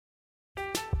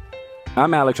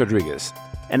I'm Alex Rodriguez.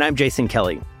 And I'm Jason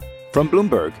Kelly. From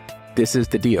Bloomberg, this is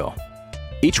The Deal.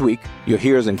 Each week, you'll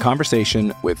hear us in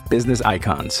conversation with business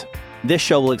icons. This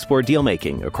show will explore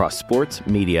deal-making across sports,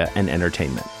 media, and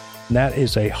entertainment. That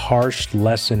is a harsh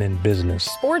lesson in business.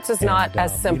 Sports is not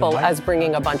as simple as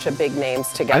bringing a bunch of big names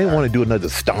together. I didn't want to do another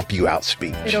stomp you out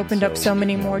speech. It opened up so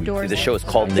many more doors. The show is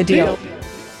called The Deal.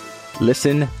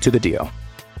 Listen to The Deal.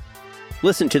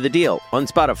 Listen to The Deal on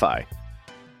Spotify.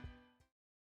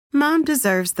 Mom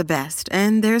deserves the best,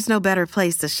 and there's no better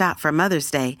place to shop for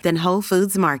Mother's Day than Whole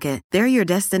Foods Market. They're your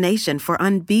destination for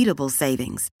unbeatable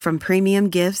savings, from premium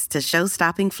gifts to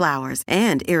show-stopping flowers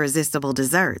and irresistible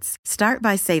desserts. Start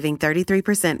by saving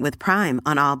 33% with Prime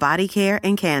on all body care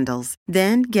and candles.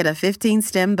 Then get a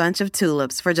 15-stem bunch of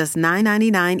tulips for just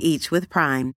 $9.99 each with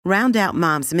Prime. Round out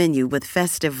Mom's menu with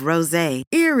festive rosé,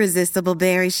 irresistible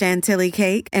berry chantilly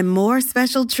cake, and more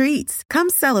special treats. Come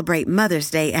celebrate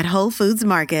Mother's Day at Whole Foods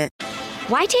Market.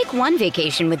 Why take one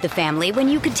vacation with the family when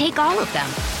you could take all of them?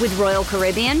 With Royal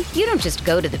Caribbean, you don't just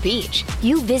go to the beach.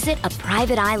 You visit a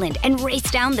private island and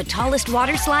race down the tallest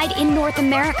water slide in North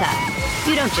America.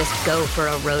 You don't just go for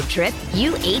a road trip.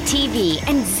 You ATV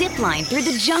and zip line through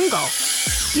the jungle.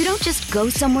 You don't just go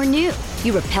somewhere new.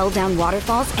 You rappel down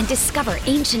waterfalls and discover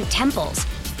ancient temples.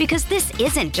 Because this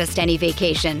isn't just any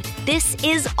vacation. This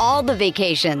is all the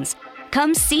vacations.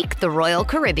 Come seek the Royal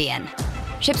Caribbean.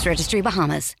 Ships Registry,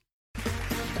 Bahamas.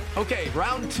 Okay,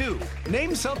 round two.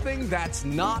 Name something that's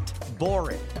not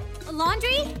boring. A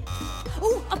laundry?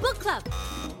 Ooh, a book club.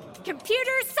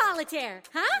 Computer solitaire,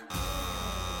 huh?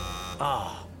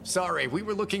 Ah, oh, sorry, we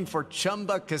were looking for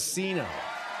Chumba Casino.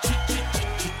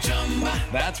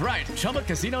 That's right,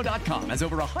 ChumbaCasino.com has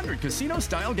over 100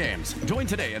 casino-style games. Join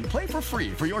today and play for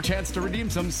free for your chance to redeem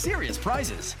some serious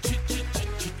prizes.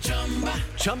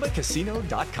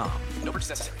 ChumbaCasino.com. No purchase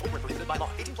necessary. Void where prohibited by law.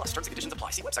 18+ terms and conditions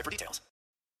apply. See website for details.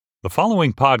 The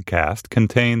following podcast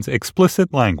contains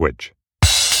explicit language.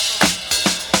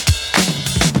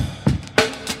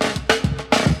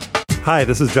 Hi,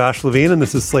 this is Josh Levine, and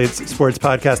this is Slate's sports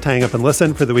podcast, Hang Up and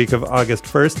Listen, for the week of August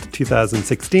 1st,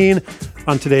 2016.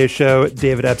 On today's show,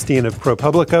 David Epstein of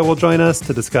ProPublica will join us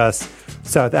to discuss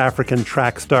South African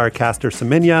track star Caster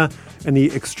Semenya and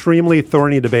the extremely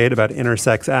thorny debate about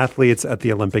intersex athletes at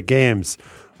the Olympic Games.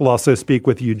 We'll also speak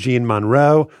with Eugene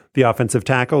Monroe, the offensive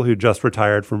tackle who just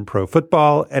retired from pro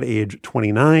football at age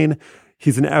 29.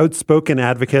 He's an outspoken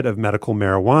advocate of medical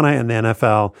marijuana in the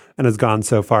NFL and has gone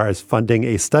so far as funding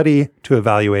a study to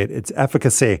evaluate its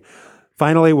efficacy.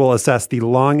 Finally, we'll assess the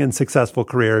long and successful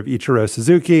career of Ichiro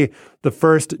Suzuki, the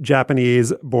first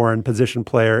Japanese-born position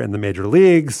player in the major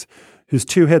leagues, who's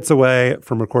 2 hits away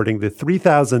from recording the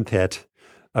 3,000th hit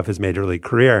of his major league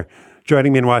career.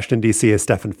 Joining me in Washington, D.C. is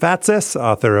Stefan Fatsis,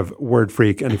 author of Word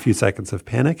Freak and A Few Seconds of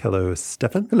Panic. Hello,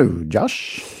 Stefan. Hello,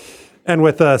 Josh. And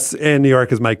with us in New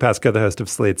York is Mike Pesca, the host of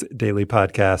Slate's daily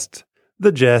podcast,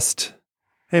 The Gist.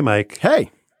 Hey, Mike. Hey.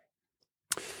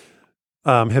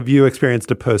 Have you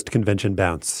experienced a post-convention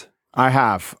bounce? I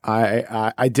have.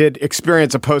 I did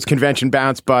experience a post-convention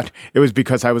bounce, but it was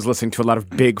because I was listening to a lot of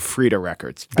Big Frida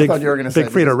records. I thought you were going to say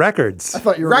Big Frida records. I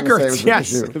thought you were going to say it was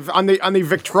yes, on the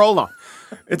Victrola.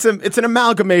 It's an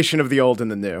amalgamation of the old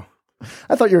and the new.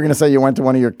 I thought you were going to say you went to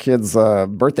one of your kids'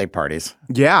 birthday parties.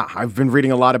 Yeah, I've been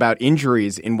reading a lot about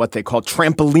injuries in what they call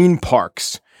trampoline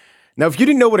parks. Now, if you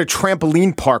didn't know what a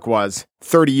trampoline park was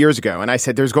 30 years ago, and I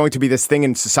said there's going to be this thing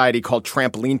in society called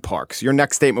trampoline parks, your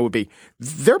next statement would be,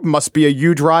 there must be a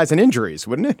huge rise in injuries,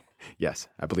 wouldn't it? Yes,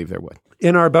 I believe there would.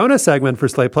 In our bonus segment for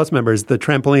Slate Plus members, the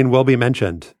trampoline will be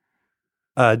mentioned.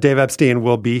 Dave Epstein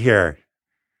will be here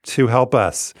to help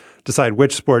us decide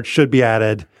which sports should be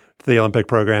added to the Olympic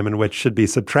program and which should be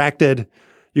subtracted.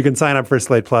 You can sign up for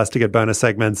Slate Plus to get bonus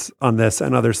segments on this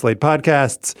and other Slate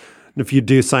podcasts. And if you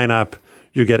do sign up,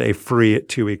 you get a free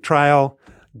 2-week trial.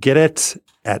 Get it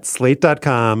at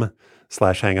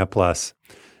slate.com/hangupplus.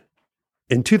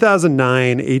 In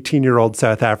 2009, 18-year-old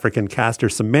South African Caster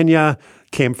Semenya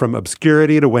came from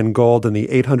obscurity to win gold in the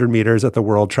 800 meters at the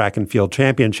World Track and Field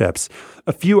Championships.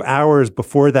 A few hours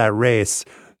before that race,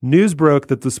 news broke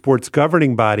that the sport's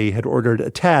governing body had ordered a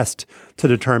test to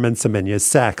determine Semenya's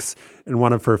sex, and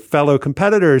one of her fellow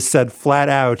competitors said flat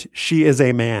out, she is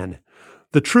a man.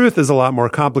 The truth is a lot more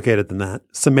complicated than that.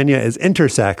 Semenya is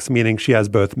intersex, meaning she has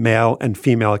both male and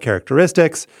female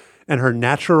characteristics, and her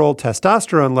natural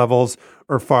testosterone levels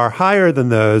are far higher than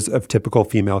those of typical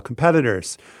female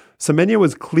competitors. Semenya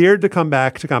was cleared to come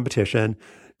back to competition,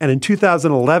 and in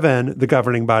 2011, the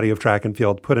governing body of track and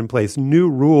field put in place new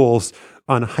rules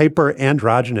on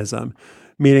hyperandrogenism,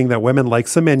 meaning that women like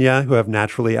Semenya, who have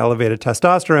naturally elevated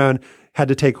testosterone, had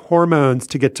to take hormones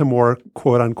to get to more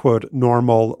quote-unquote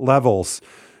normal levels.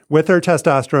 With her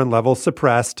testosterone levels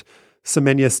suppressed,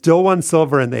 Semenya still won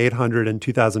silver in the 800 in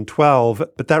 2012,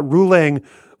 but that ruling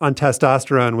on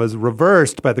testosterone was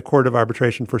reversed by the Court of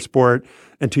Arbitration for Sport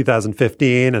in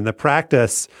 2015, and the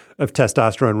practice of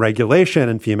testosterone regulation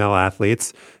in female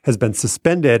athletes has been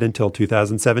suspended until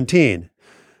 2017.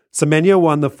 Semenya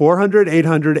won the 400,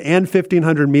 800, and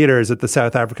 1,500 meters at the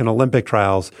South African Olympic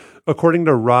trials, according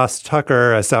to Ross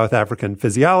Tucker, a South African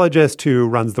physiologist who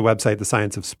runs the website The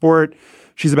Science of Sport.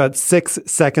 She's about 6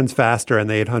 seconds faster in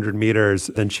the 800 meters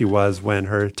than she was when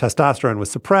her testosterone was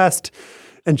suppressed.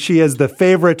 And she is the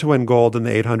favorite to win gold in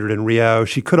the 800 in Rio.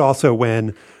 She could also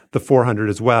win the 400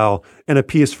 as well. In a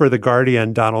piece for The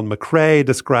Guardian, Donald McRae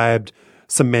described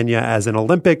Semenya as an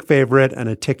Olympic favorite and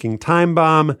a ticking time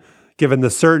bomb, given the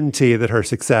certainty that her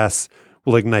success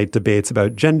will ignite debates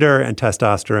about gender and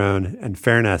testosterone and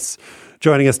fairness.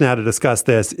 Joining us now to discuss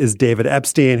this is David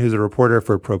Epstein, who's a reporter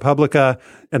for ProPublica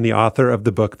and the author of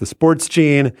the book The Sports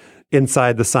Gene: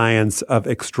 Inside the Science of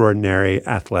Extraordinary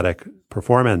Athletic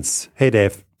Performance. Hey,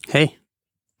 Dave. Hey.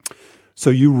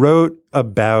 So you wrote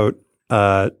about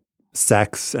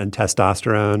sex and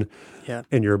testosterone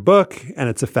in your book and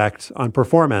its effect on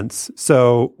performance.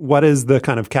 So what is the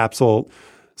kind of capsule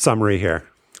summary here?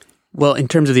 Well, in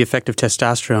terms of the effect of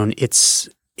testosterone,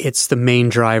 it's the main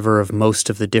driver of most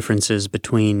of the differences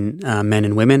between men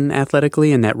and women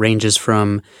athletically, and that ranges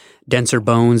from denser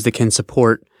bones that can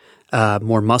support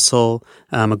more muscle,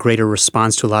 a greater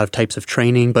response to a lot of types of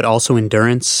training, but also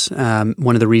endurance.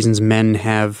 One of the reasons men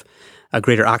have a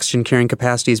greater oxygen carrying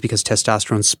capacity is because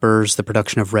testosterone spurs the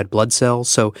production of red blood cells.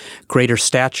 So greater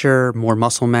stature, more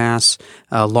muscle mass,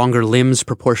 longer limbs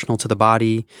proportional to the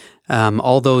body,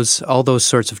 all those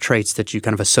sorts of traits that you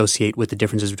kind of associate with the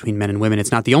differences between men and women.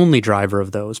 It's not the only driver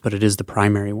of those, but it is the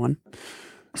primary one.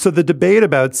 So the debate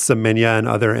about Semenya and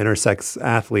other intersex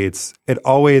athletes, it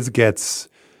always gets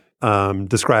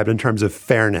described in terms of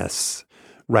fairness,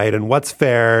 right? And what's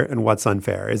fair and what's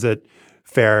unfair? Is it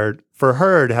fair for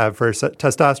her to have her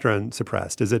testosterone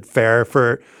suppressed? Is it fair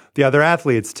for the other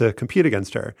athletes to compete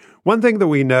against her? One thing that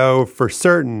we know for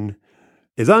certain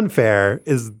is unfair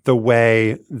is the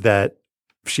way that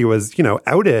she was,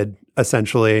 outed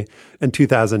essentially in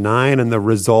 2009, and the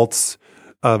results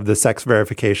of the sex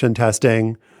verification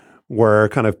testing were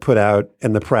kind of put out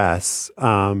in the press.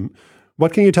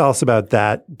 What can you tell us about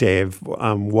that, Dave?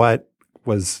 What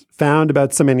was found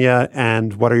about Semenya,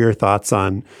 and what are your thoughts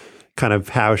on kind of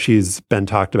how she's been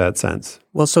talked about since?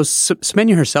 Well, so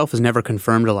Semenya herself has never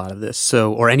confirmed a lot of this,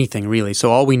 or anything really.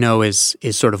 So all we know is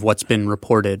sort of what's been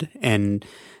reported, and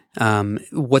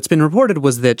what's been reported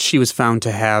was that she was found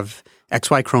to have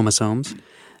XY chromosomes,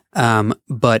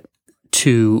 but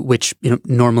which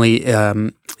normally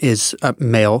is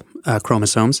male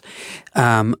chromosomes,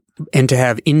 and to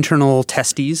have internal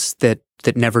testes that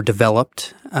never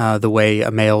developed the way a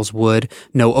male's would,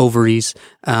 no ovaries,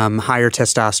 higher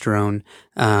testosterone,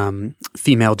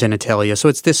 female genitalia. So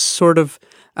it's this sort of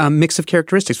mix of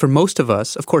characteristics. For most of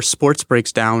us, of course, sports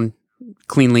breaks down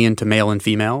cleanly into male and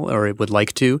female, or it would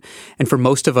like to. And for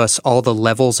most of us, all the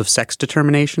levels of sex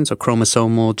determination, so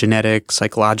chromosomal, genetic,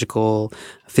 psychological,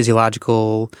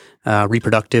 physiological,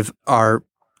 reproductive, are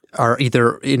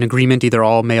either in agreement, either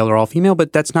all male or all female,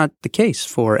 but that's not the case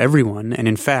for everyone. And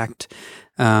in fact,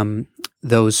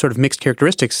 those sort of mixed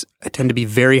characteristics tend to be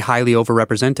very highly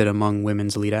overrepresented among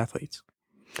women's elite athletes.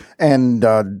 And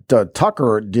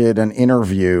Tucker did an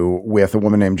interview with a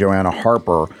woman named Joanna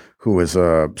Harper, who is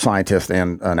a scientist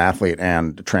and an athlete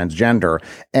and transgender.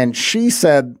 And she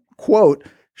said, quote,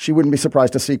 she wouldn't be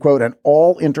surprised to see, quote, an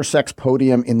all-intersex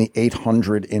podium in the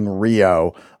 800 in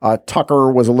Rio.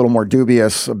 Tucker was a little more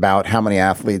dubious about how many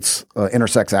athletes,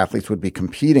 intersex athletes, would be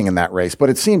competing in that race. But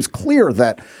it seems clear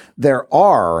that there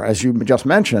are, as you just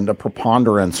mentioned, a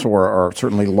preponderance or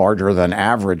certainly larger than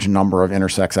average number of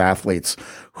intersex athletes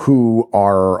who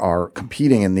are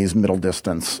competing in these middle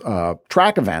distance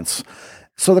track events.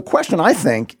 So the question, I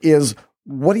think, is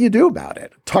what do you do about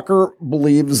it? Tucker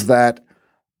believes that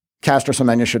Caster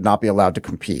Semenya should not be allowed to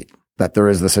compete, that there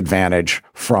is this advantage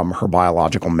from her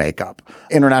biological makeup.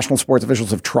 International sports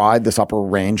officials have tried this upper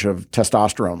range of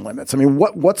testosterone limits. I mean,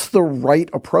 what's the right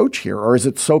approach here? Or is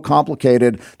it so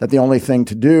complicated that the only thing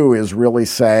to do is really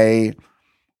say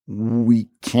we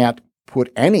can't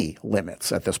put any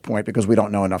limits at this point because we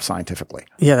don't know enough scientifically?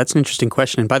 Yeah, that's an interesting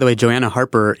question. And by the way, Joanna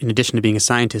Harper, in addition to being a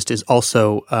scientist, is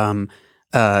also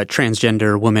a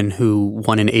transgender woman who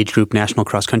won an age group national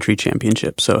cross-country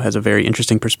championship, so has a very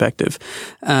interesting perspective.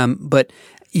 But,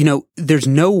 there's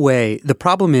no way – the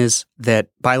problem is that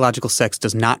biological sex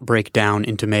does not break down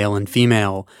into male and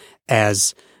female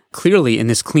as clearly in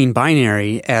this clean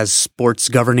binary as sports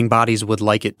governing bodies would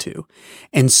like it to.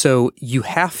 And so you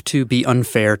have to be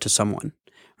unfair to someone.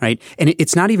 Right. And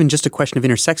it's not even just a question of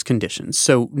intersex conditions.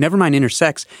 So never mind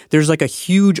intersex, there's like a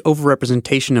huge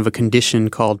overrepresentation of a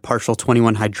condition called partial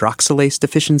 21 hydroxylase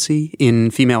deficiency in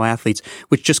female athletes,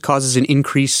 which just causes an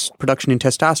increased production in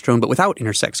testosterone, but without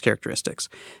intersex characteristics.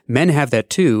 Men have that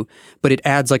too, but it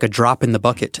adds like a drop in the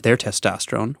bucket to their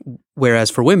testosterone. Whereas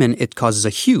for women, it causes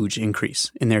a huge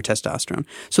increase in their testosterone.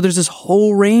 So there's this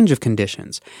whole range of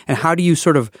conditions. And how do you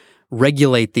sort of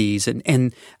regulate these?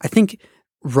 And I think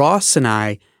Ross and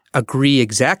I agree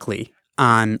exactly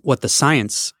on what the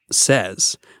science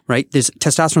says, right?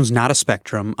 Testosterone is not a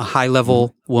spectrum. A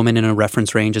high-level woman in a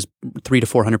reference range is 300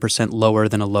 to 400% lower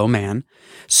than a low man.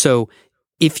 So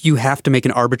if you have to make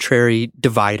an arbitrary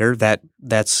divider,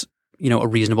 that's a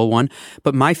reasonable one.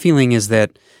 But my feeling is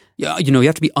that you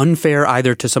have to be unfair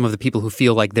either to some of the people who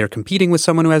feel like they're competing with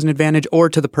someone who has an advantage or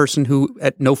to the person who,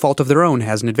 at no fault of their own,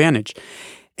 has an advantage.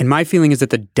 And my feeling is that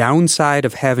the downside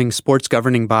of having sports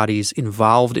governing bodies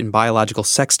involved in biological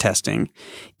sex testing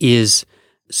is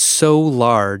so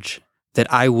large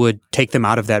that I would take them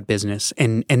out of that business.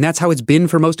 And that's how it's been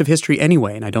for most of history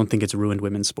anyway, and I don't think it's ruined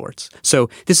women's sports. So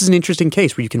this is an interesting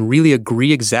case where you can really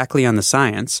agree exactly on the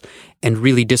science and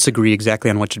really disagree exactly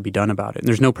on what should be done about it. And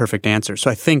there's no perfect answer. So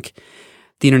I think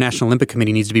the International Olympic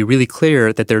Committee needs to be really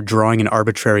clear that they're drawing an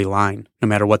arbitrary line no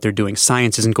matter what they're doing.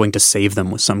 Science isn't going to save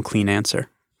them with some clean answer.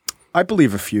 I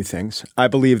believe a few things. I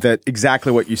believe that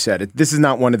exactly what you said. This is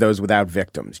not one of those without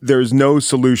victims. There's no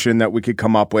solution that we could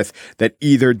come up with that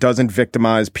either doesn't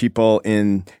victimize people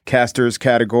in Castor's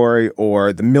category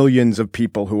or the millions of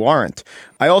people who aren't.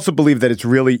 I also believe that it's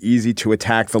really easy to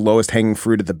attack the lowest hanging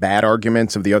fruit of the bad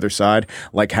arguments of the other side,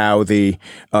 like how the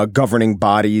governing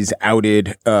bodies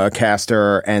outed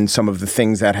Castor and some of the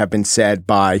things that have been said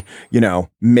by,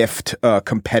 miffed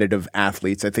competitive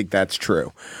athletes. I think that's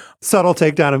true. Subtle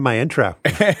takedown of my intro.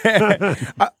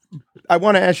 I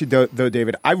want to ask you, though,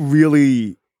 David, I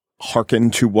really hearken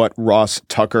to what Ross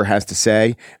Tucker has to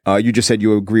say. You just said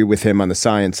you agree with him on the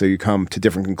science, so you come to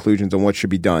different conclusions on what should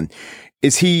be done.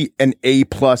 Is he an A+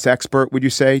 expert, would you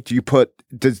say?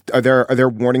 Are there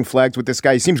warning flags with this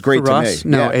guy? He seems great to me.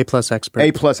 No, A+ expert.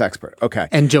 A+ expert, okay.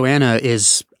 And Joanna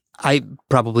is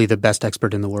probably the best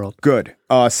expert in the world. Good.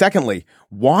 Secondly,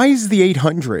 why is the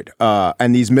 800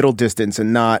 and these middle distance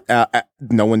and not,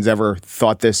 no one's ever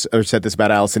thought this or said this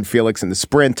about Allison Felix in the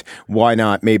sprint. Why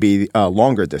not maybe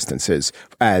longer distances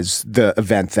as the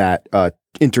event that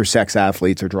intersex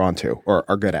athletes are drawn to or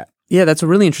are good at? Yeah, that's a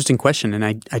really interesting question, and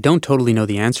I don't totally know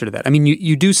the answer to that. I mean,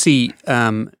 you do see,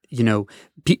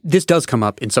 this does come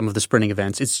up in some of the sprinting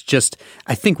events. It's just,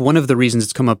 I think one of the reasons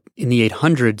it's come up in the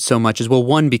 800 so much is, well,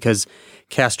 one, because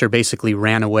Castor basically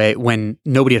ran away when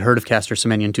nobody had heard of Caster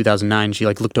Semenya in 2009. She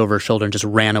looked over her shoulder and just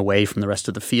ran away from the rest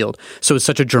of the field. So it's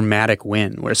such a dramatic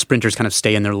win where sprinters kind of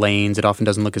stay in their lanes. It often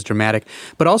doesn't look as dramatic.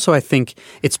 But also I think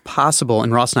it's possible,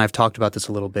 and Ross and I have talked about this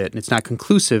a little bit, and it's not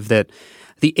conclusive, that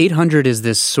the 800 is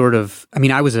this sort of,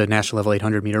 I was a national level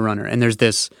 800 meter runner, and there's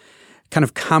this kind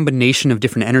of combination of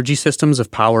different energy systems of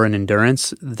power and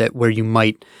endurance that where you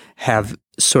might have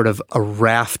sort of a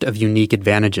raft of unique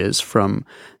advantages from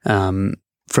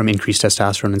increased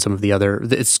testosterone and some of the other,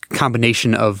 it's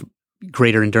combination of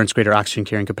greater endurance, greater oxygen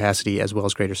carrying capacity, as well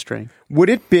as greater strength. Would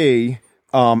it be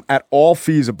at all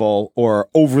feasible or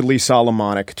overly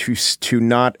Solomonic to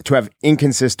have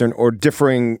inconsistent or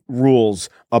differing rules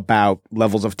about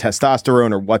levels of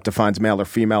testosterone or what defines male or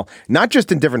female, not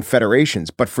just in different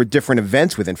federations, but for different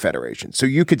events within federations? So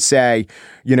you could say,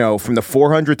 from the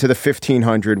 400 to the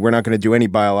 1500, we're not going to do any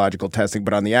biological testing,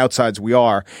 but on the outsides we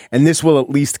are. And this will at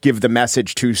least give the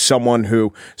message to someone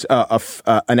who,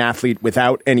 an athlete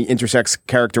without any intersex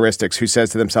characteristics who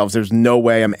says to themselves, there's no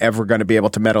way I'm ever going to be able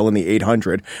to medal in the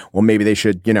 800. Well, maybe they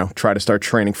should, try to start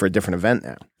training for a different event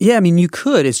now. Yeah, you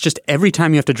could. It's just every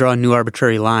time you have to draw a new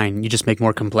arbitrary line, you just make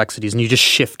more complexities and you just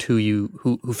shift who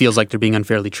feels like they're being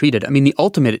unfairly treated. The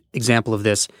ultimate example of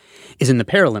this is in the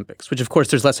Paralympics, which of course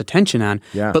there's less attention on.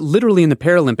 Yeah. But literally in the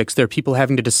Paralympics, there are people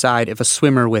having to decide if a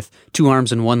swimmer with 2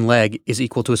 arms and 1 leg is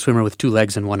equal to a swimmer with 2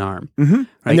 legs and 1 arm. Mm-hmm. Right?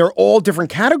 And there are all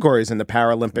different categories in the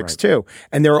Paralympics too.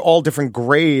 And there are all different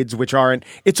grades, which aren't,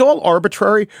 it's all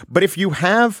arbitrary. But if you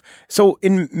have, so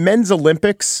in men's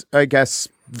Olympics, I guess,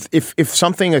 if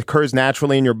something occurs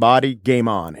naturally in your body, game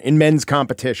on. In men's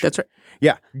competition. That's right.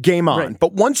 Yeah, game on. Right.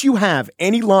 But once you have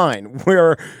any line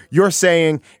where you're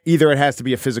saying either it has to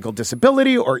be a physical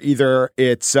disability or either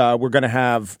it's we're going to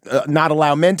have not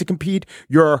allow men to compete,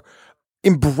 you're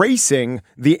embracing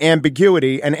the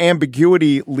ambiguity, and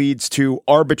ambiguity leads to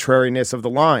arbitrariness of the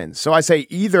lines. So I say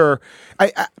either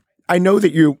I know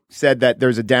that you said that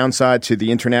there's a downside to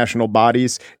the international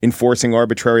bodies enforcing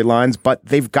arbitrary lines, but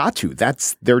they've got to.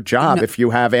 That's their job if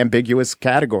you have ambiguous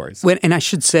categories. And I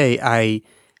should say,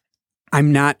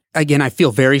 I'm not, again, I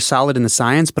feel very solid in the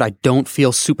science, but I don't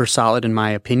feel super solid in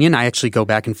my opinion. I actually go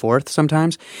back and forth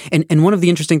sometimes. And one of the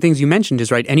interesting things you mentioned is,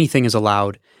 right, anything is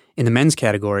allowed in the men's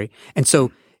category. And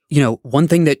so, one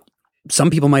thing that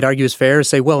some people might argue is fair is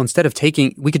say, well,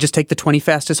 we could just take the 20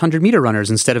 fastest 100-meter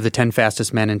runners instead of the 10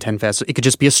 fastest men and 10 fastest. It could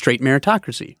just be a straight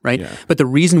meritocracy, right? Yeah. But the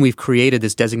reason we've created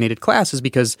this designated class is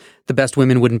because the best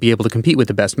women wouldn't be able to compete with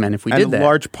the best men if we did that. And a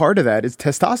large part of that is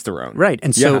testosterone. Right.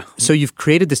 And so you've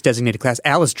created this designated class.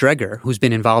 Alice Dreger, who's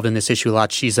been involved in this issue a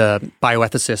lot, she's a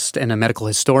bioethicist and a medical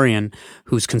historian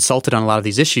who's consulted on a lot of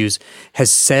these issues,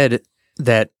 has said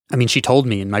that, she told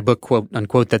me in my book, quote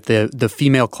unquote, that the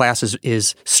female class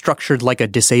is structured like a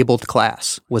disabled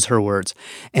class, was her words.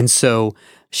 And so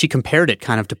she compared it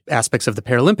kind of to aspects of the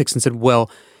Paralympics and said, well,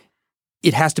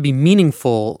 it has to be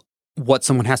meaningful what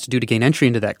someone has to do to gain entry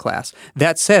into that class.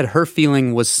 That said, her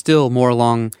feeling was still more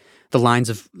along the lines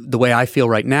of the way I feel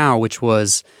right now, which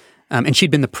was, and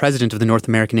she'd been the president of the North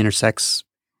American Intersex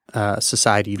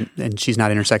Society, and she's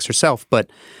not intersex herself, but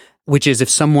which is if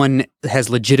someone has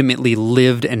legitimately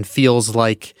lived and feels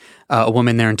like a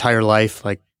woman their entire life,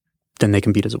 then they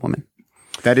compete as a woman.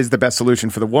 That is the best solution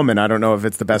for the woman. I don't know if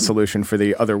it's the best solution for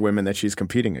the other women that she's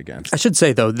competing against. I should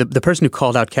say, though, the person who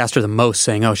called out Castor the most,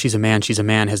 saying, oh, she's a man,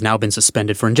 has now been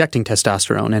suspended for injecting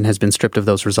testosterone and has been stripped of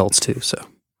those results, too. So,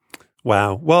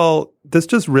 wow. Well, this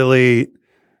just really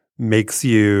makes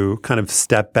you kind of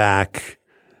step back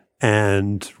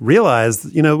and realize,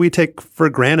 we take for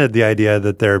granted the idea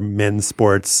that there are men's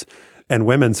sports and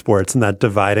women's sports, and that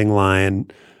dividing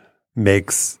line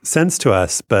makes sense to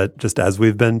us. But just as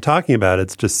we've been talking about,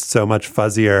 it's just so much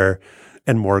fuzzier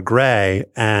and more gray.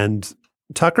 And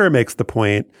Tucker makes the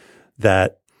point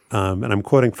that, and I'm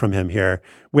quoting from him here,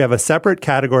 we have a separate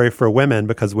category for women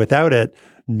because without it,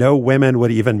 no women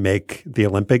would even make the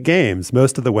Olympic Games.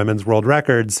 Most of the women's world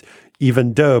records,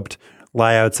 even doped,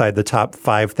 lie outside the top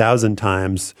 5,000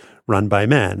 times run by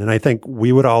men. And I think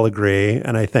we would all agree,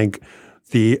 and I think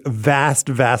the vast,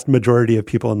 vast majority of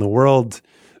people in the world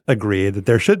agree that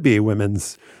there should be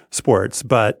women's sports.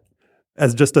 But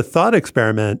as just a thought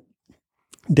experiment,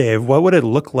 Dave, what would it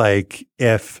look like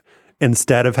if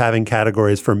instead of having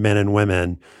categories for men and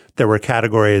women, there were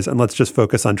categories, and let's just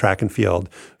focus on track and field,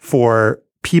 for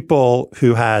people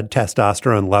who had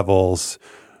testosterone levels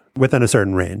within a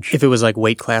certain range? If it was like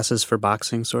weight classes for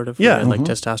boxing, sort of, yeah, like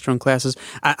testosterone classes.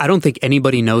 I don't think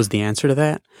anybody knows the answer to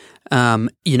that.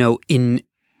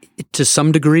 To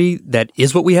some degree, that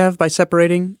is what we have by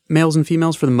separating males and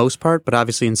females for the most part. But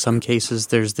obviously, in some cases,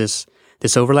 there's this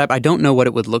overlap. I don't know what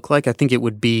it would look like. I think it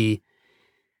would be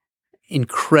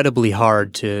incredibly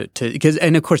hard to because,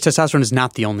 and of course, testosterone is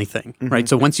not the only thing, right?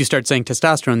 So once you start saying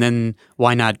testosterone, then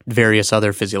why not various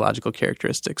other physiological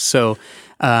characteristics? So,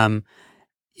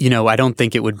 I don't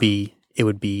think it would be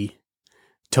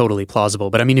totally plausible.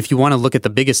 But if you want to look at the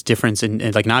biggest difference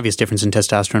an obvious difference in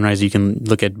testosterone, right, you can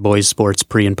look at boys' sports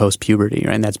pre and post puberty,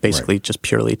 right? And that's basically just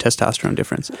purely testosterone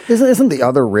difference. Isn't the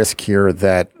other risk here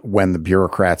that when the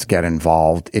bureaucrats get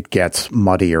involved, it gets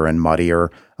muddier and muddier?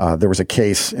 There was a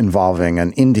case involving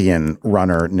an Indian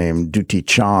runner named Duti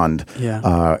Chand,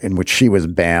 in which she was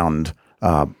banned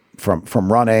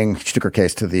from running. She took her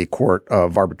case to the Court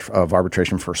of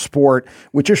Arbitration for Sport,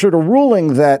 which issued a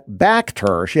ruling that backed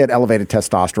her. She had elevated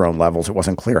testosterone levels. It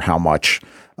wasn't clear how much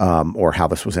or how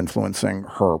this was influencing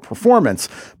her performance.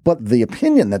 But the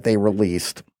opinion that they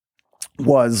released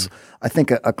was, I think,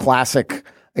 a classic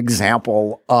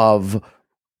example of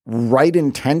right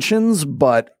intentions,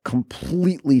 but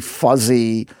completely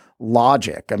fuzzy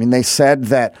logic. They said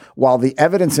that while the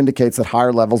evidence indicates that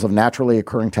higher levels of naturally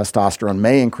occurring testosterone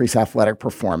may increase athletic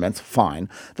performance, fine,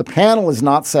 the panel is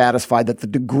not satisfied that the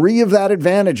degree of that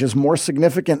advantage is more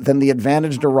significant than the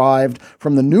advantage derived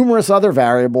from the numerous other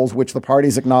variables which the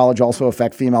parties acknowledge also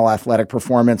affect female athletic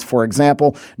performance. For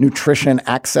example, nutrition,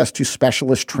 access to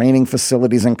specialist training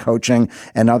facilities and coaching,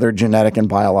 and other genetic and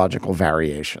biological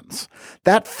variations.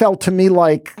 That felt to me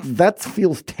like that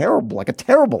feels terrible, like a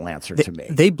terrible answer to me.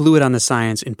 They blew it on the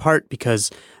science in part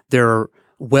because there are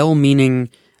well-meaning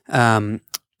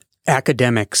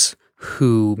academics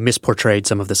who misportrayed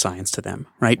some of the science to them,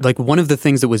 right? Like one of the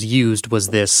things that was used was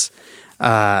this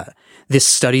this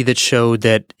study that showed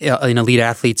that in elite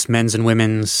athletes, men's and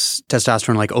women's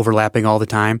testosterone like overlapping all the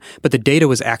time. But the data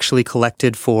was actually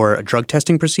collected for a drug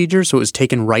testing procedure. So it was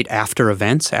taken right after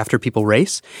events, after people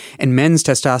race. And men's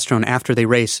testosterone after they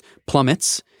race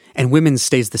plummets and women's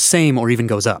stays the same or even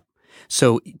goes up.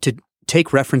 So to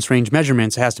take reference range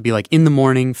measurements, it has to be like in the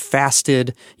morning,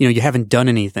 fasted, you haven't done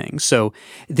anything. So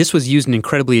this was used in an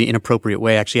incredibly inappropriate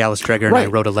way. Actually, Alice Dreger and I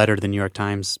wrote a letter to the New York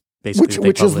Times.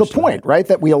 Which is the point, right?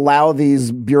 That we allow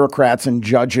these bureaucrats and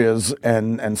judges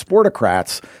and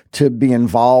sportocrats to be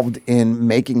involved in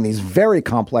making these very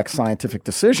complex scientific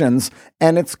decisions,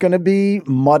 and it's going to be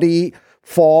muddy,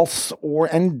 false,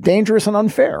 and dangerous and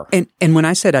unfair. And when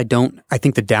I said I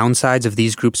think the downsides of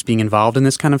these groups being involved in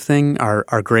this kind of thing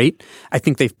are great. I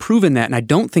think they've proven that, and I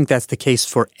don't think that's the case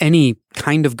for any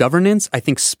kind of governance. I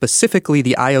think specifically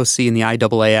the IOC and the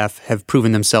IAAF have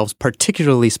proven themselves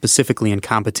particularly specifically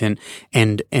incompetent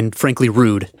and frankly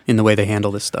rude in the way they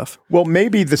handle this stuff. Well,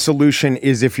 maybe the solution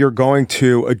is if you're going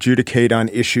to adjudicate on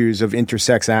issues of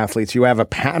intersex athletes, you have a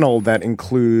panel that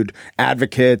include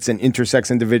advocates and intersex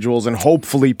individuals and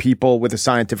hopefully people with a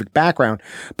scientific background.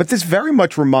 But this very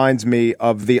much reminds me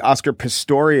of the Oscar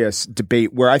Pistorius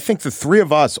debate, where I think the three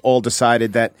of us all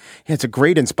decided that it's a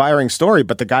great, inspiring story,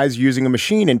 but the guy's using a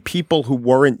machine, and people who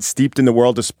weren't steeped in the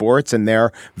world of sports and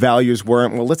their values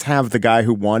weren't, well, let's have the guy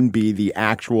who won be the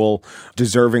actual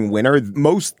deserving winner.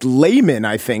 Most laymen,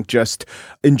 I think, just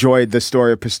enjoyed the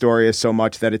story of Pistorius so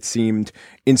much that it seemed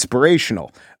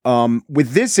inspirational.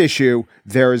 With this issue,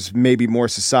 there's maybe more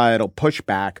societal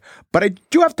pushback, but I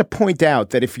do have to point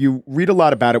out that if you read a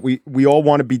lot about it, we all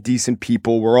want to be decent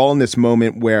people. We're all in this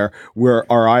moment where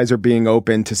our eyes are being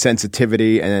opened to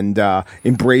sensitivity and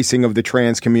embracing of the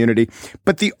trans community.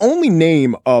 But the only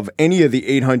name of any of the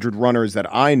 800 runners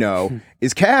that I know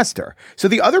is Caster. So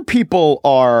the other people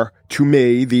are, to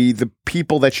me, the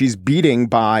people that she's beating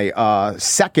by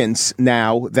seconds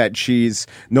now that she's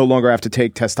no longer have to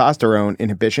take testosterone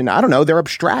inhibition. I don't know. They're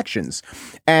abstractions.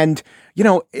 And,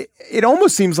 it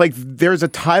almost seems like there's a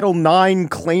Title IX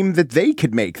claim that they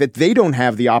could make, that they don't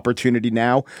have the opportunity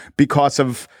now because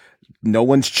of no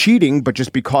one's cheating, but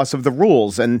just because of the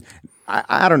rules. And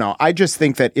I don't know. I just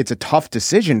think that it's a tough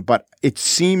decision, but it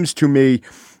seems to me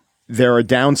there are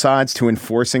downsides to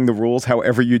enforcing the rules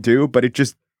however you do, but it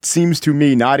just seems to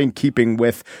me not in keeping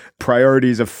with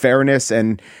priorities of fairness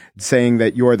and saying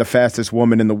that you're the fastest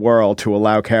woman in the world to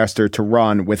allow Caster to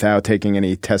run without taking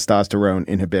any testosterone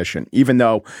inhibition. Even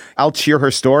though I'll cheer her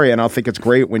story and I'll think it's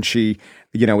great when she,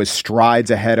 is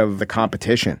strides ahead of the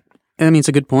competition. I mean, it's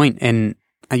a good point. And,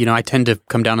 I tend to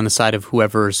come down on the side of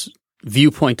whoever's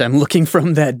viewpoint I'm looking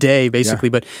from that day, basically.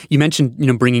 Yeah. But you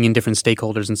mentioned, bringing in different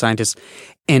stakeholders and scientists.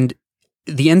 And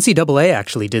the NCAA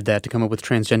actually did that to come up with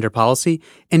transgender policy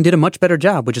and did a much better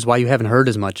job, which is why you haven't heard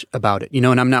as much about it.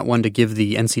 And I'm not one to give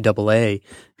the NCAA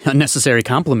unnecessary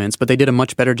compliments, but they did a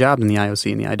much better job than the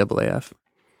IOC and the IAAF.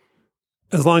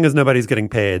 As long as nobody's getting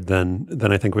paid, then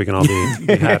I think we can all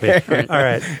be happy. All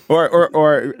right.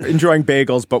 Or enjoying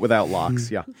bagels, but without locks.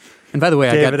 Yeah. And by the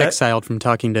way, David, I got exiled from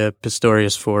talking to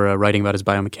Pistorius for writing about his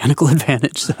biomechanical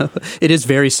advantage. So it is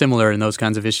very similar in those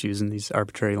kinds of issues in these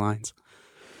arbitrary lines.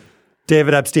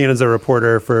 David Epstein is a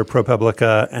reporter for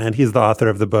ProPublica, and he's the author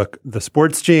of the book, The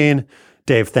Sports Gene.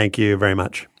 Dave, thank you very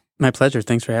much. My pleasure.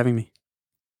 Thanks for having me.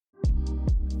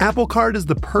 Apple Card is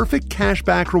the perfect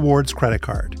cashback rewards credit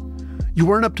card.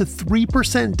 You earn up to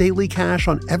 3% daily cash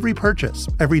on every purchase,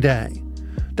 every day.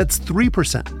 That's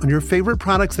 3% on your favorite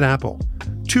products at Apple,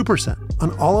 2%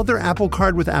 on all other Apple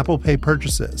Card with Apple Pay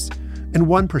purchases, and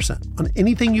 1% on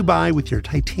anything you buy with your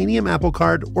titanium Apple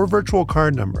Card or virtual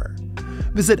card number.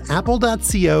 Visit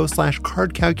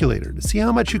apple.co/card calculator to see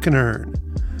how much you can earn.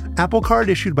 Apple Card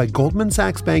issued by Goldman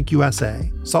Sachs Bank USA,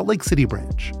 Salt Lake City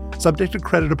branch. Subject to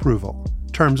credit approval.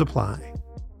 Terms apply.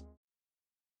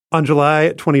 On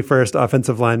July 21st,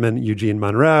 offensive lineman Eugene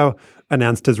Monroe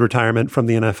announced his retirement from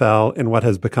the NFL in what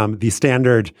has become the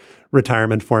standard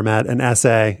retirement format, an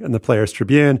essay in the Players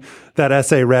Tribune. That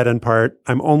essay read in part,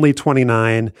 "I'm only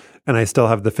 29 and I still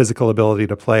have the physical ability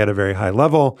to play at a very high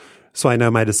level. So I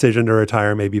know my decision to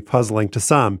retire may be puzzling to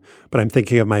some, but I'm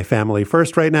thinking of my family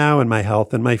first right now and my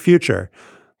health and my future.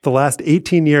 The last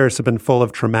 18 years have been full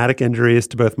of traumatic injuries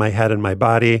to both my head and my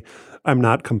body. I'm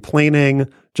not complaining,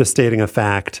 just stating a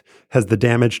fact. Has the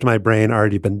damage to my brain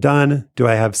already been done? Do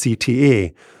I have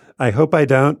CTE? I hope I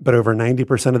don't, but over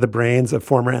 90% of the brains of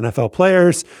former NFL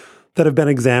players that have been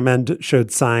examined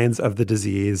showed signs of the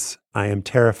disease. I am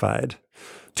terrified."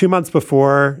 2 months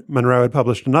before, Monroe had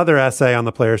published another essay on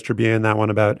the Players Tribune, that one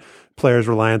about players'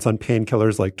 reliance on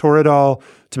painkillers like Toradol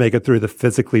to make it through the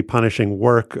physically punishing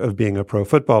work of being a pro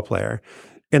football player.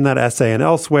 In that essay and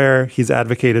elsewhere, he's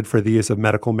advocated for the use of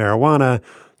medical marijuana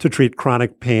to treat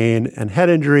chronic pain and head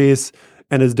injuries,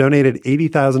 and has donated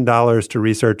 $80,000 to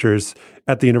researchers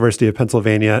at the University of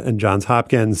Pennsylvania and Johns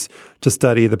Hopkins to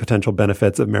study the potential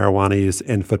benefits of marijuana use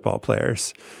in football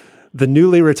players. The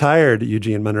newly retired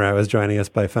Eugene Monroe is joining us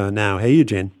by phone now. Hey,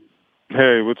 Eugene.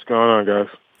 Hey, what's going on, guys?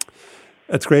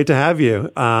 It's great to have you.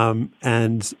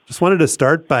 And just wanted to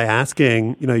start by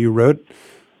asking, you wrote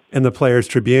in the Players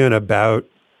Tribune about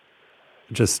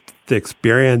just the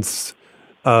experience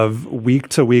of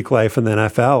week-to-week life in the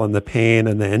NFL and the pain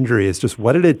and the injuries. Just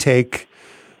what did it take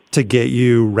to get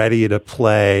you ready to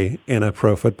play in a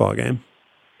pro football game?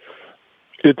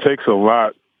 It takes a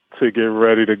lot to get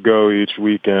ready to go each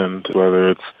weekend,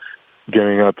 whether it's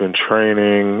getting up and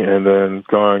training and then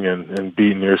going and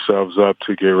beating yourselves up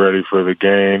to get ready for the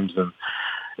games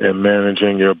and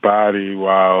managing your body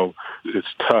while it's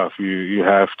tough. You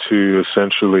have to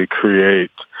essentially create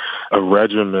a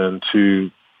regimen to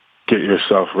get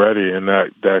yourself ready, and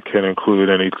that can include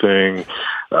anything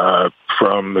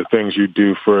from the things you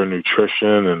do for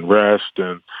nutrition and rest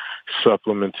and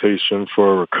supplementation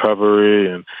for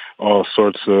recovery and all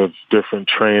sorts of different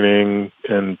training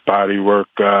and body work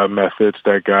methods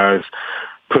that guys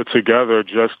put together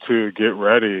just to get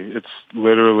ready. It's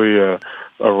literally a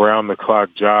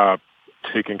around-the-clock job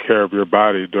taking care of your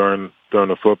body during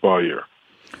the football year.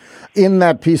 In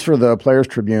that piece for the Players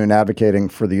Tribune advocating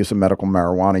for the use of medical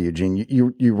marijuana, Eugene,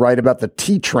 you write about the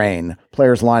T-Train,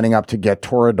 players lining up to get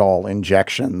Toradol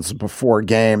injections before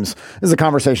games. This is a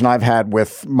conversation I've had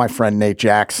with my friend Nate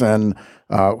Jackson,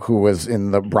 who was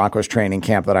in the Broncos training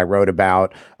camp that I wrote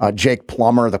about. Jake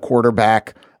Plummer, the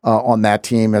quarterback on that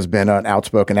team, has been an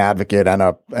outspoken advocate and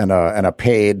a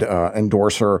paid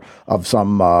endorser of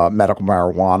some medical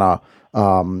marijuana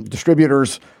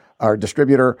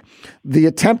distributor. The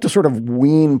attempt to sort of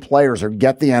wean players or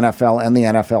get the NFL and the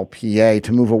NFLPA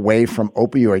to move away from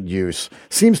opioid use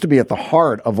seems to be at the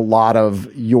heart of a lot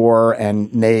of your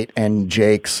and Nate and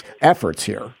Jake's efforts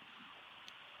here.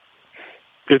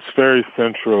 It's very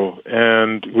central,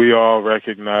 and we all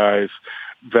recognize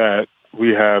that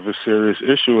we have a serious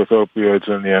issue with opioids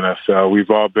in the NFL. We've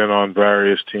all been on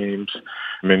various teams.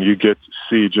 I mean, you get to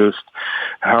see just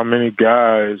how many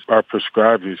guys are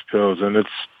prescribed these pills, and it's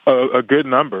a good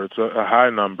number. It's a high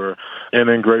number and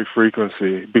in great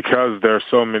frequency because there are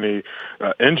so many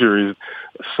injuries.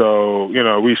 So,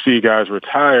 we see guys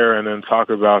retire and then talk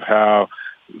about how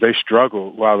they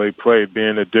struggled while they played,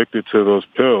 being addicted to those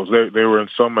pills. They were in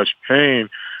so much pain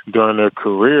during their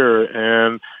career,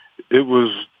 and it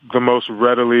was the most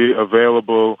readily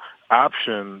available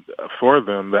option for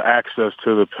them. The access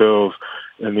to the pills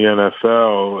in the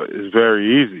NFL is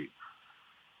very easy.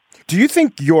 Do you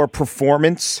think your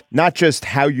performance, not just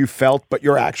how you felt, but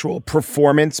your actual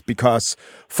performance, because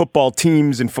football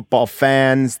teams and football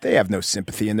fans, they have no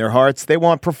sympathy in their hearts. They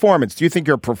want performance. Do you think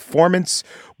your performance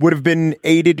would have been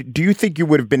aided? Do you think you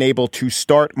would have been able to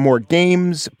start more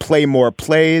games, play more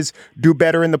plays, do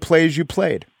better in the plays you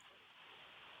played?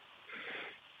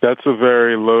 That's a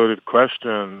very loaded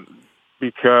question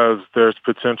because there's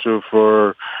potential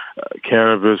for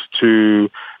cannabis to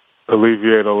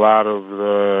alleviate a lot of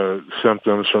the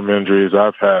symptoms from injuries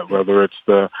I've had, whether it's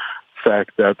the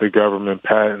fact that the government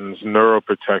patents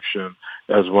neuroprotection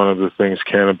as one of the things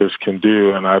cannabis can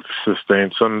do, and I've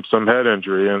sustained some head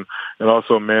injury, and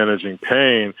also managing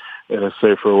pain in a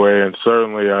safer way. And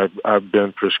certainly I've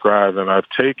been prescribed and I've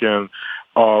taken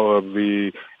all of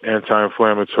the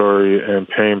anti-inflammatory and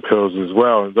pain pills as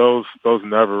well, and those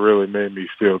never really made me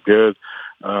feel good.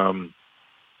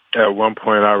 At one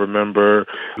point, I remember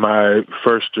my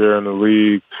first year in the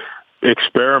league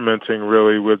experimenting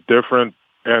really with different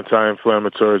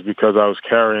anti-inflammatories because I was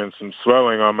carrying some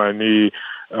swelling on my knee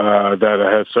that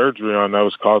I had surgery on that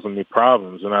was causing me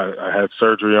problems. And I had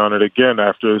surgery on it again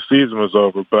after the season was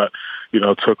over, but,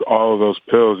 took all of those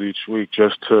pills each week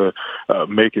just to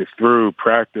make it through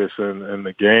practice and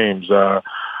the games,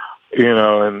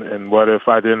 and what if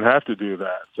I didn't have to do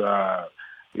that?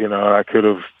 I could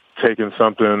have taken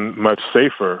something much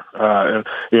safer. And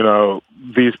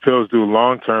these pills do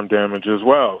long-term damage as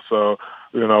well. So,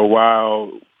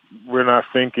 while we're not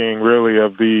thinking really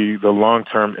of the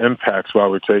long-term impacts while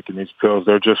we're taking these pills,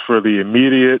 they're just for the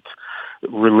immediate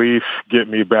relief, get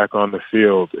me back on the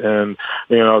field. And,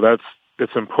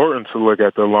 it's important to look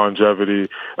at the longevity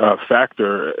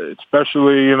factor,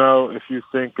 especially, if you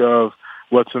think of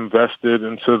what's invested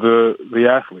into the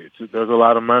athletes. There's a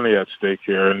lot of money at stake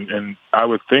here, and I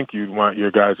would think you'd want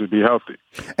your guys to be healthy.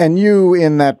 And you,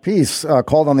 in that piece,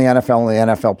 called on the NFL and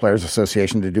the NFL Players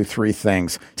Association to do three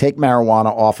things: take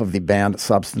marijuana off of the banned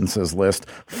substances list,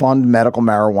 fund medical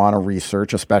marijuana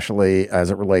research, especially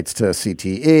as it relates to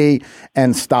CTE,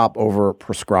 and stop over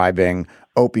prescribing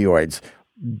opioids.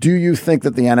 Do you think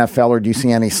that the NFL, or do you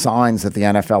see any signs that the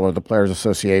NFL or the Players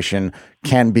Association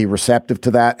can be receptive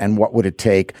to that? And what would it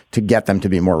take to get them to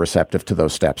be more receptive to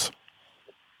those steps?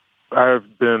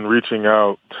 I've been reaching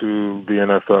out to the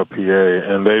NFLPA,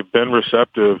 and they've been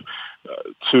receptive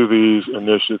to these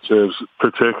initiatives,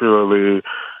 particularly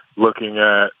looking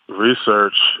at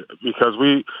research, because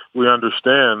we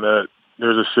understand that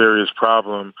there's a serious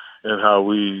problem in how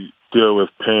we deal with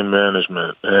pain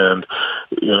management, and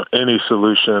any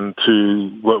solution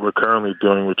to what we're currently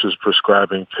doing, which is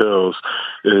prescribing pills,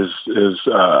 is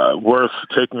worth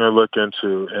taking a look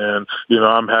into. And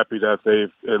I'm happy that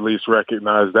they've at least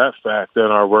recognized that fact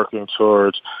and are working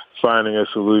towards finding a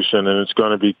solution. And it's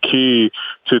going to be key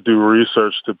to do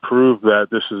research to prove that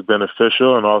this is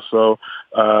beneficial and also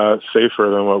safer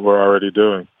than what we're already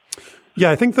doing.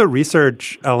 Yeah, I think the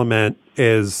research element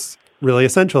is really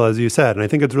essential, as you said. And I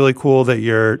think it's really cool that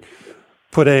you're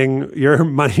putting your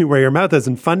money where your mouth is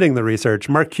and funding the research.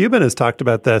 Mark Cuban has talked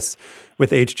about this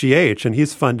with HGH, and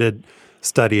he's funded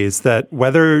studies that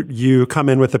whether you come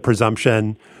in with a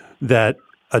presumption that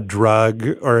a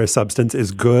drug or a substance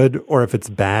is good or if it's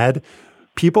bad,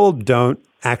 people don't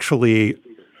actually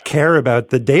care about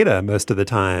the data most of the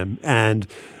time. And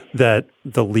that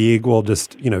the league will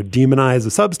just, demonize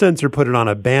a substance or put it on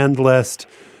a banned list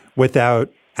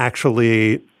without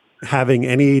actually having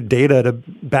any data to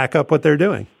back up what they're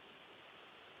doing.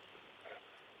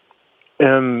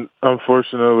 And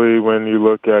unfortunately, when you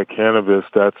look at cannabis,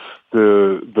 that's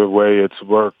the way it's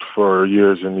worked for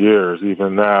years and years.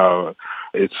 Even now,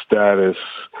 its status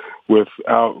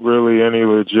without really any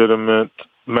legitimate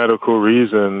medical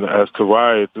reason as to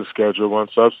why it's a Schedule I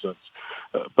substance.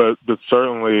 But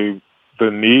certainly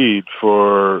the need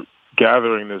for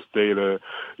gathering this data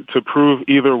to prove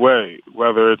either way,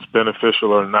 whether it's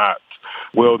beneficial or not.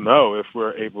 We'll know if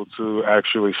we're able to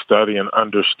actually study and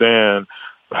understand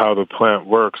how the plant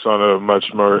works on a much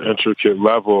more intricate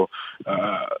level,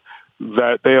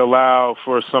 that they allow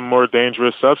for some more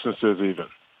dangerous substances even.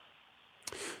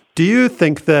 Do you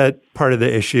think that part of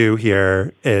the issue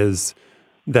here is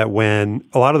that when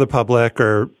a lot of the public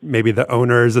or maybe the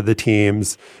owners of the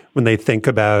teams, when they think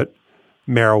about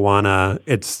marijuana,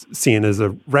 it's seen as a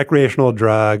recreational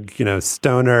drug,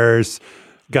 stoners,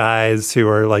 guys who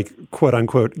are like, quote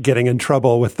unquote, getting in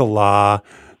trouble with the law,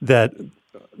 that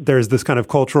there's this kind of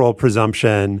cultural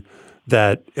presumption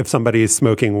that if somebody is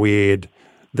smoking weed,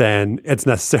 then it's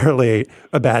necessarily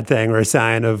a bad thing or a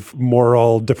sign of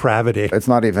moral depravity. It's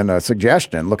not even a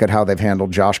suggestion. Look at how they've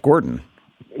handled Josh Gordon.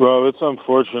 Well, it's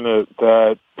unfortunate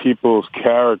that people's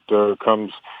character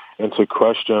comes into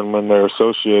question when they're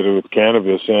associated with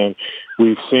cannabis. And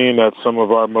we've seen that some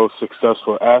of our most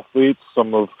successful athletes,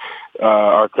 some of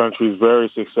our country's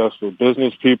very successful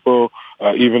business people,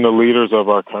 even the leaders of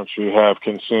our country have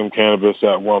consumed cannabis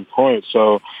at one point.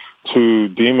 So to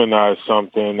demonize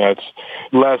something that's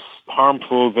less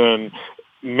harmful than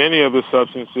many of the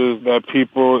substances that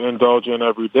people indulge in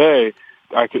every day,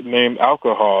 I could name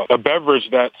alcohol, a beverage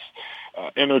that's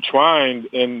intertwined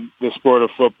in the sport of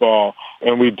football,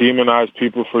 and we demonize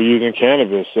people for using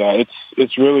cannabis.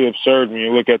 It's really absurd when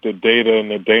you look at the data and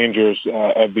the dangers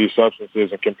of these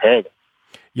substances and compare them.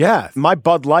 Yeah, my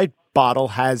Bud Light bottle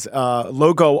has a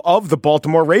logo of the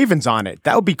Baltimore Ravens on it.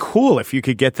 That would be cool if you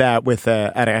could get that with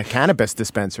at a cannabis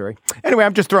dispensary. Anyway,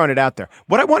 I'm just throwing it out there.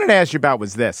 What I wanted to ask you about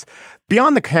was this.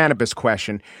 Beyond the cannabis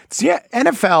question, does the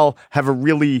NFL have a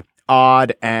really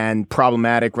odd and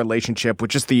problematic relationship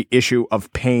with just the issue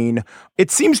of pain?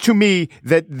 It seems to me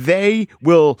that they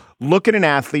will look at an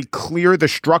athlete, clear the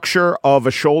structure of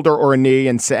a shoulder or a knee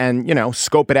and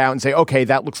scope it out and say, okay,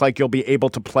 that looks like you'll be able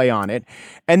to play on it.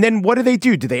 And then what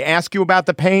do? Do they ask you about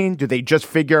the pain? Do they just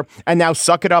figure, and now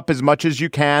suck it up as much as you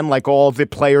can, like all the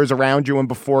players around you and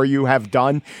before you have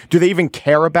done? Do they even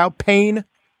care about pain?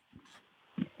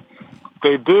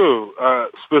 They do,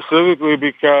 specifically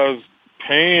because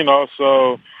pain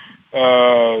also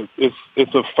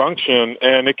it's a function,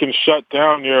 and it can shut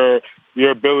down your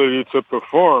ability to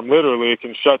perform. Literally, it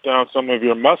can shut down some of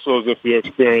your muscles if you're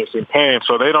experiencing pain.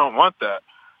 So they don't want that.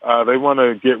 They want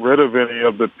to get rid of any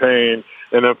of the pain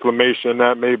and inflammation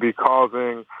that may be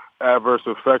causing adverse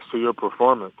effects to your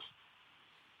performance.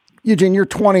 Eugene, you're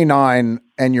 29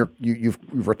 and you've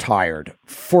retired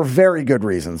for very good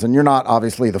reasons. And you're not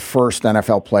obviously the first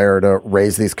NFL player to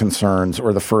raise these concerns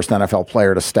or the first NFL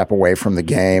player to step away from the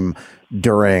game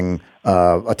during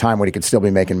a time when he could still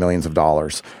be making millions of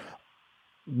dollars.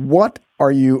 What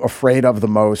are you afraid of the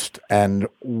most, and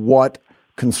what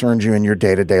concerns you in your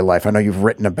day-to-day life? I know you've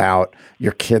written about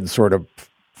your kids sort of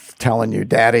telling you,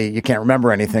 Daddy, you can't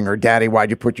remember anything, or Daddy, why'd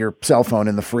you put your cell phone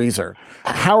in the freezer?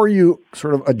 How are you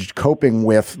sort of coping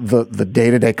with the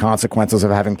day-to-day consequences of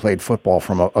having played football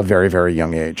from a very, very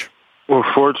young age? Well,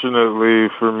 fortunately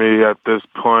for me at this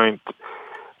point,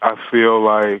 I feel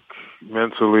like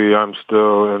mentally I'm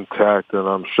still intact and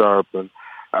I'm sharp, and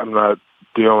I'm not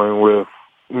dealing with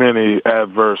many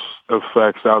adverse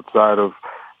effects outside of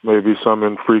maybe some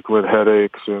infrequent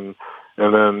headaches and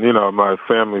then, my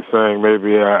family saying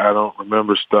maybe I don't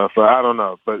remember stuff. I don't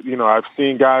know. But, I've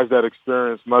seen guys that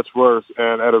experience much worse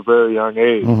and at a very young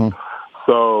age. Mm-hmm.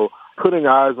 So putting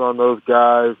eyes on those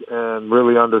guys and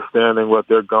really understanding what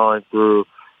they're going through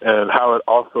and how it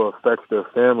also affects their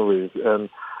families. And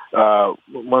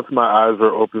once my eyes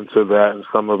are open to that and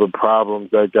some of the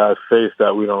problems that guys face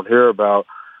that we don't hear about,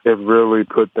 it really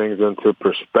put things into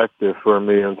perspective for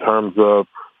me in terms of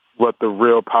what the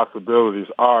real possibilities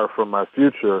are for my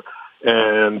future,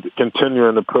 and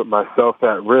continuing to put myself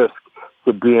at risk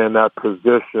to be in that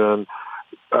position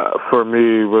for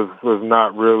me was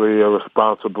not really a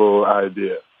responsible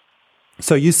idea.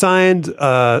 So you signed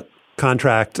a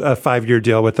contract, a 5-year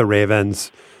deal with the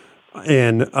Ravens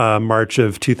in March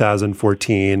of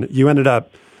 2014. You ended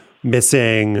up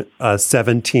missing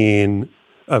 17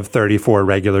 of 34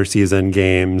 regular season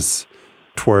games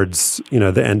towards,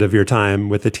 the end of your time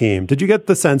with the team. Did you get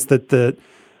the sense that the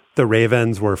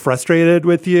Ravens were frustrated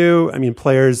with you? I mean,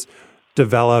 players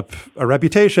develop a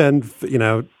reputation,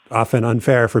 often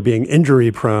unfair, for being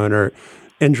injury prone or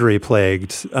injury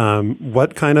plagued.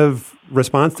 What kind of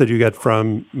response did you get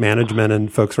from management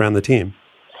and folks around the team?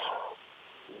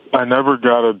 I never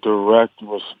got a direct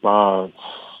response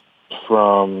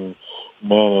from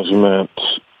management.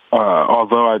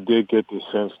 Although I did get the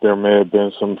sense there may have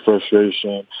been some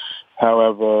frustration.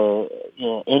 However,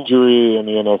 injury in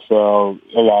the NFL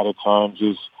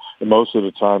most of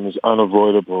the time is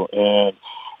unavoidable. And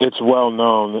it's well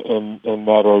known in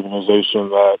that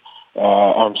organization that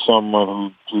I'm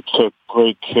someone who took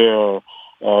great care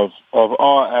of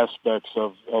all aspects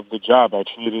of the job. I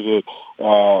treated it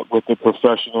with the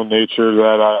professional nature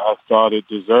that I thought it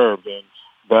deserved. And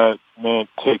that meant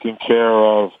taking care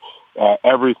of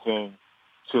everything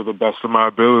to the best of my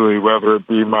ability, whether it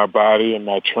be my body and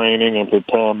my training and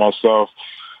preparing myself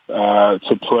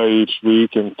to play each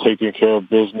week and taking care of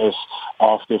business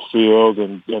off the field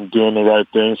and doing the right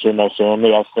things for my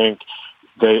family. I think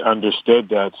they understood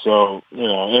that. So,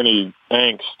 any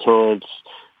angst towards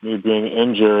me being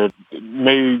injured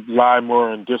may lie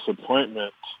more in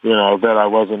disappointment, that I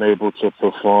wasn't able to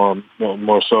perform,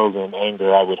 more so than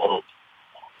anger, I would hope.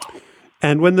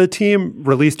 And when the team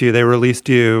released you, they released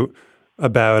you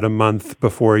about a month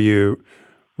before you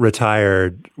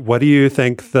retired. What do you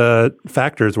think the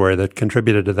factors were that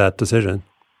contributed to that decision?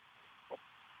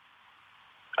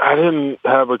 I didn't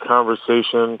have a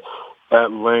conversation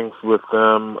at length with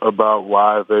them about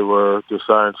why they were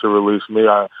deciding to release me.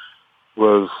 I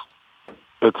was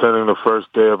attending the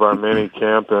first day of our mini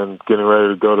camp and getting ready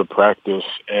to go to practice,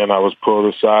 and I was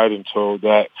pulled aside and told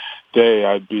that day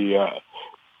I'd be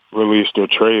released or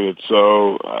traded.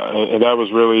 So, and that was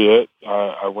really it.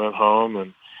 I went home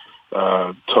and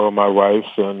told my wife,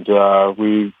 and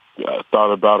we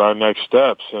thought about our next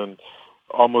steps. And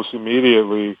almost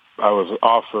immediately, I was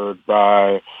offered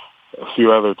by a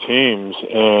few other teams,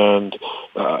 and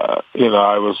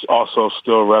I was also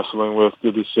still wrestling with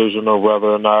the decision of whether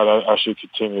or not I should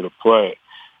continue to play.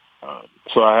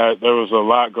 So there was a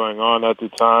lot going on at the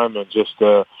time, and just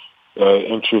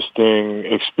interesting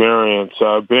experience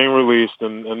being released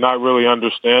and not really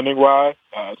understanding why.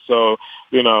 So,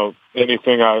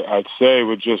 anything I'd say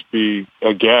would just be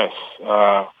a guess,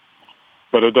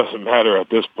 but it doesn't matter at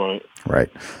this point. Right.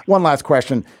 One last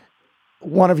question.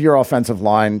 One of your offensive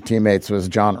line teammates was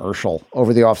John Urschel.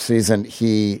 Over the offseason,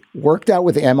 he worked out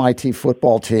with the MIT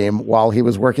football team while he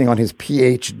was working on his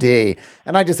PhD.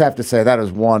 And I just have to say, that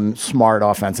is one smart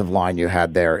offensive line you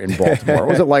had there in Baltimore. What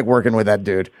was it like working with that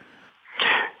dude?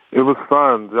 It was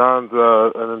fun. John's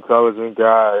an intelligent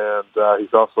guy, and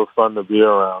he's also fun to be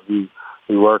around.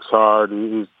 He works hard.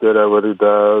 He's good at what he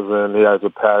does, and he has a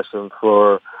passion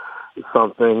for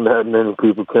something that many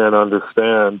people can't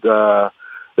understand.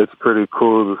 It's pretty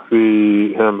cool to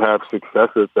see him have success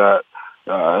at that.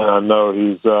 And I know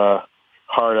he's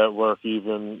hard at work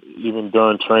even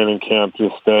during training camp to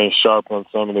stay sharp on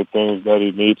some of the things that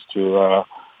he needs to. A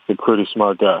pretty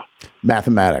smart guy.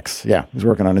 Mathematics. Yeah, he's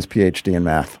working on his PhD in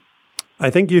math. I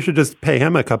think you should just pay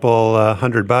him a couple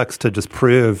 $100 to just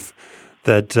prove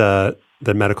that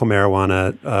that medical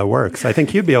marijuana works. I think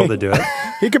he'd be able to do it.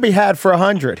 He could be had for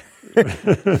 $100.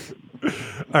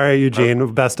 All right,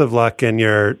 Eugene, best of luck in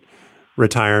your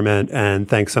retirement, and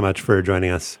thanks so much for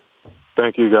joining us.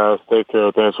 Thank you, guys. Take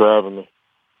care. Thanks for having me.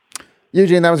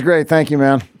 Eugene, that was great. Thank you,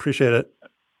 man. Appreciate it.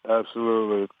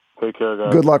 Absolutely. Take care,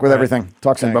 guys. Good luck with everything.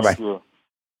 Talk soon. Thanks.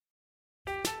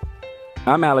 Bye-bye.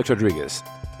 I'm Alex Rodriguez.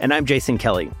 And I'm Jason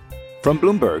Kelly. From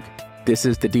Bloomberg, this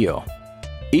is The Deal.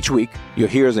 Each week, you'll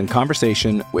hear us in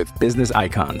conversation with business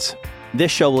icons.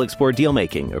 This show will explore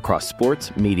deal-making across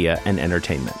sports, media, and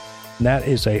entertainment. That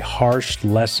is a harsh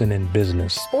lesson in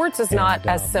business. Sports is not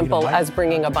as simple as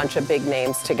bringing a bunch of big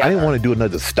names together. I didn't want to do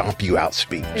another stomp you out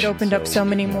speech. It opened up so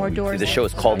many more doors. The show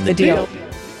is called The Deal.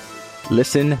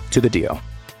 Listen to The Deal.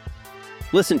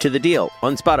 Listen to The Deal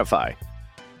on Spotify.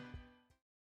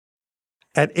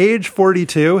 At age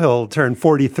 42, he'll turn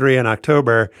 43 in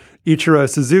October. Ichiro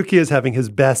Suzuki is having his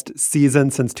best season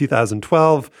since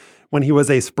 2012, when he was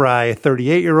a spry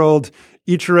 38-year-old.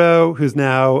 Ichiro, who's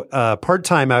now a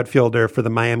part-time outfielder for the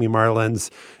Miami Marlins,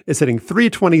 is hitting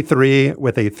 .323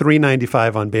 with a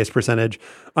 .395 on-base percentage.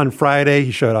 On Friday,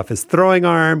 he showed off his throwing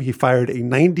arm. He fired a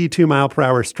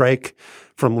 92-mile-per-hour strike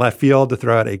from left field to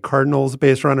throw out a Cardinals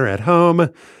base runner at home.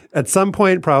 At some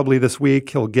point, probably this week,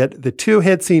 he'll get the 2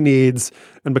 hits he needs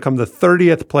and become the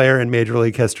 30th player in Major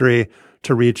League history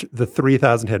to reach the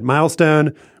 3,000 hit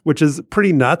milestone, which is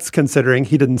pretty nuts considering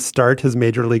he didn't start his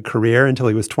Major League career until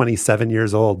he was 27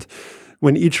 years old.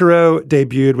 When Ichiro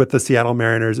debuted with the Seattle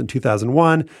Mariners in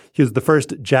 2001, he was the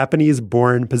first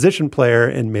Japanese-born position player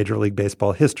in Major League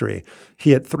Baseball history.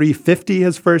 He hit .350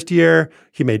 his first year.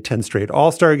 He made 10 straight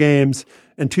All-Star games.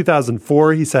 In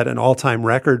 2004, he set an all-time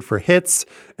record for hits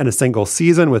in a single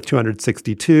season with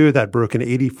 262. That broke an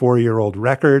 84-year-old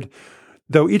record.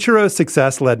 Though Ichiro's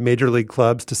success led major league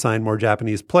clubs to sign more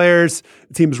Japanese players,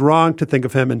 it seems wrong to think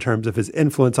of him in terms of his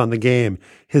influence on the game.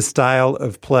 His style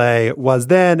of play was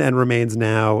then and remains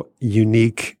now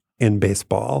unique in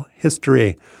baseball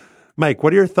history. Mike,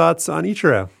 what are your thoughts on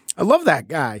Ichiro? I love that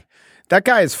guy. That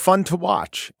guy is fun to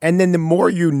watch. And then the more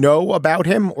you know about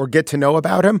him or get to know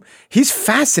about him, he's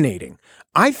fascinating.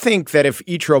 I think that if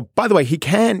Ichiro, by the way,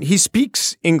 he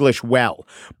speaks English well,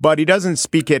 but he doesn't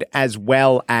speak it as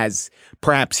well as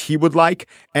perhaps he would like.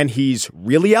 And he's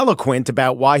really eloquent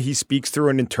about why he speaks through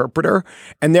an interpreter.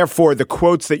 And therefore, the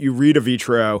quotes that you read of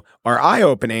Ichiro are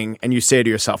eye-opening. And you say to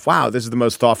yourself, wow, this is the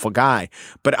most thoughtful guy.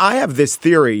 But I have this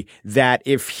theory that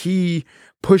if he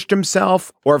pushed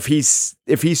himself, or if he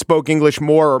spoke English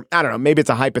more, or I don't know, maybe it's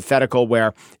a hypothetical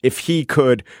where if he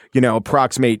could,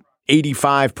 approximate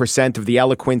 85% of the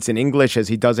eloquence in English as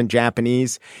he does in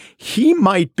Japanese, he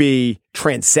might be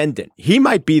transcendent. He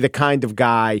might be the kind of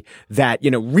guy that,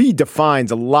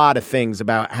 redefines a lot of things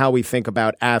about how we think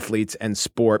about athletes and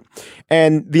sport.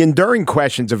 And the enduring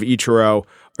questions of Ichiro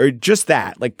are just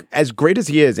that, like, as great as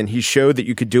he is, and he showed that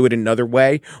you could do it another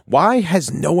way, why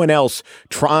has no one else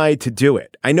tried to do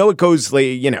it? I know it goes, like,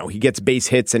 he gets base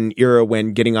hits in an era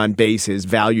when getting on base is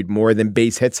valued more than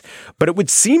base hits, but it would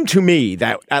seem to me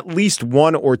that at least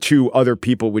one or two other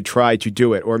people would try to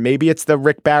do it. Or maybe it's the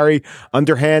Rick Barry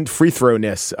underhand free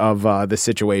throwness of the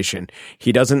situation.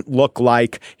 He doesn't look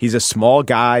like he's a small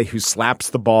guy who slaps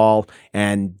the ball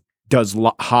and does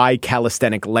high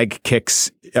calisthenic leg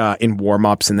kicks in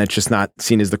warm-ups, and that's just not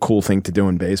seen as the cool thing to do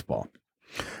in baseball.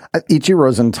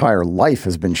 Ichiro's entire life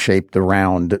has been shaped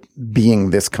around being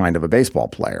this kind of a baseball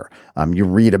player. You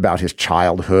read about his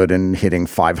childhood and hitting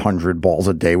 500 balls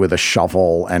a day with a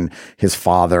shovel, and his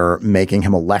father making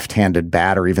him a left-handed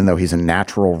batter, even though he's a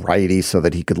natural righty, so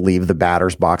that he could leave the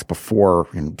batter's box before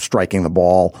striking the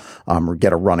ball or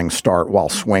get a running start while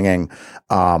swinging.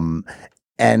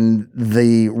 And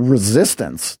the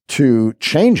resistance to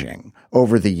changing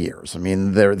over the years. I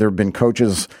mean, there have been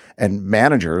coaches and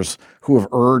managers who have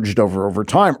urged over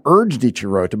time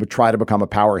Ichiro to try to become a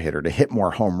power hitter, to hit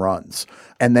more home runs.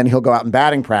 And then he'll go out in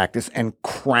batting practice and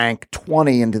crank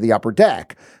 20 into the upper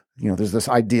deck. There's this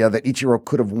idea that Ichiro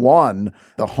could have won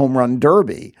the home run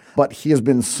derby, but he has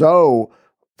been so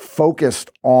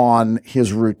focused on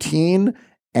his routine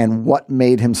and what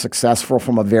made him successful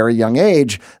from a very young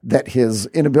age that his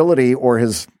inability or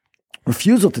his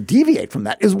refusal to deviate from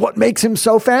that is what makes him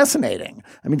so fascinating.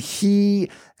 I mean, he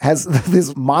has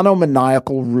this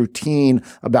monomaniacal routine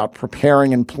about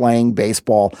preparing and playing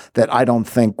baseball that I don't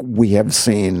think we have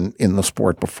seen in the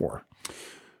sport before.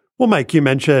 Well, Mike, you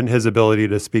mentioned his ability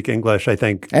to speak English, I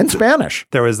think. And Spanish.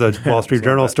 There was a Wall Street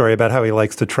Journal story about how he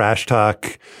likes to trash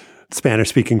talk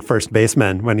Spanish-speaking first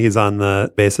basemen when he's on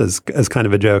the base as kind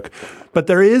of a joke. But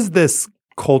there is this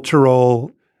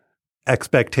cultural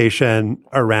expectation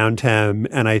around him,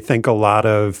 and I think a lot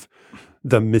of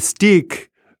the mystique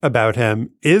about him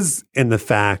is in the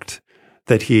fact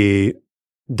that he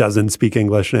doesn't speak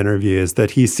English in interviews,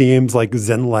 that he seems like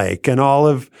Zen-like, and all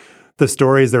of the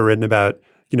stories that are written about,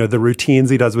 the routines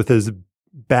he does with his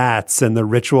bats and the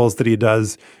rituals that he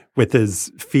does with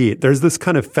his feet. There's this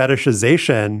kind of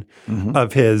fetishization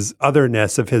of his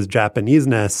otherness, of his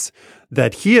Japanese-ness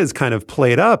that he has kind of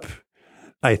played up,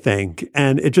 I think.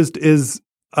 And it just is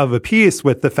of a piece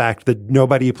with the fact that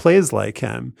nobody plays like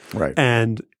him. Right.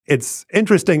 And it's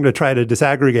interesting to try to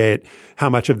disaggregate how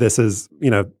much of this is,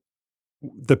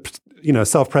 the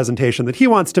self-presentation that he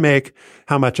wants to make,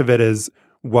 how much of it is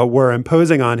what we're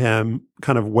imposing on him,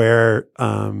 kind of where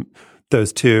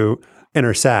those two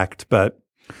intersect. But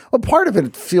part of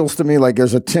it feels to me like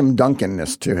there's a Tim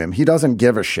Duncan-ness to him. He doesn't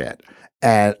give a shit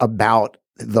about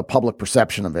the public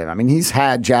perception of him. I mean, he's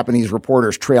had Japanese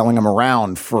reporters trailing him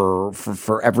around for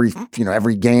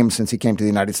every game since he came to the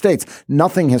United States.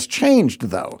 Nothing has changed,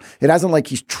 though. It hasn't like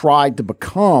he's tried to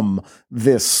become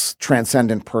this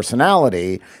transcendent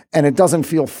personality, and it doesn't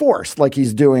feel forced, like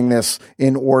he's doing this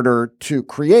in order to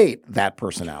create that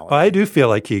personality. Well, I do feel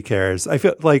like he cares. I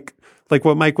feel like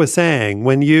what Mike was saying,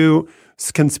 when you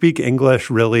can speak English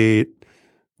really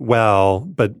well,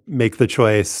 but make the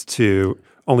choice to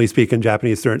only speak in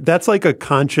Japanese, that's like a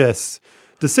conscious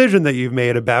decision that you've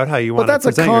made about how you want to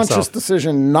present yourself. But that's a conscious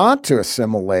decision not to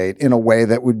assimilate in a way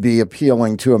that would be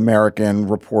appealing to American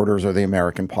reporters or the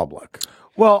American public.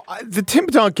 Well, the Tim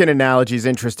Duncan analogy is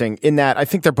interesting in that I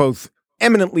think they're both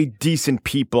eminently decent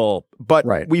people, but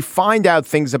we find out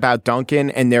things about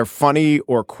Duncan and they're funny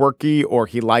or quirky or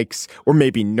he likes, or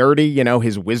maybe nerdy,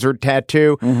 his wizard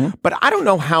tattoo. But I don't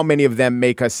know how many of them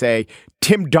make us say,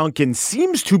 Tim Duncan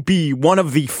seems to be one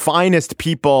of the finest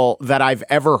people that I've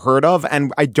ever heard of,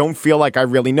 and I don't feel like I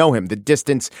really know him. The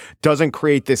distance doesn't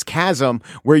create this chasm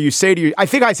where you say to you, I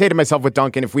think I say to myself with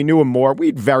Duncan, if we knew him more,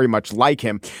 we'd very much like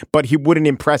him, but he wouldn't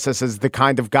impress us as the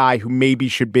kind of guy who maybe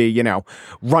should be,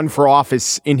 run for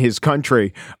office in his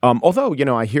country. Although,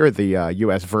 I hear the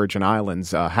U.S. Virgin Islands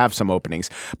have some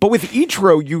openings. But with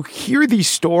Ichiro, you hear these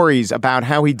stories about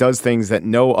how he does things that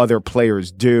no other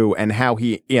players do and how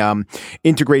he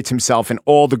integrates himself in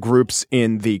all the groups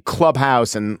in the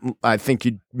clubhouse. And I think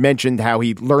you mentioned how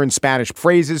he learned Spanish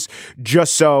phrases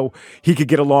just so he could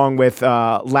get along with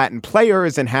Latin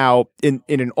players, and how in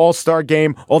an all-star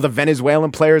game, all the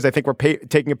Venezuelan players, I think, were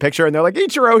taking a picture and they're like,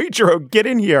 Ichiro, get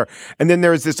in here. And then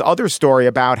there's this other story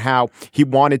about how he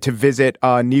wanted to visit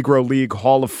Negro League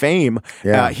Hall of Fame,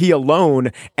 he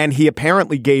alone, and he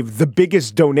apparently gave the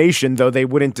biggest donation, though they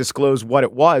wouldn't disclose what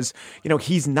it was.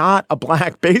 He's not a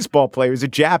black baseball player. He's a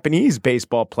Japanese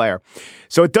baseball player.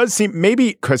 So it does seem,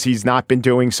 maybe because he's not been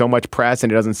doing so much press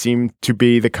and it doesn't seem to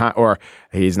be the kind, or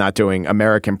he's not doing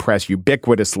American press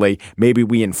ubiquitously, maybe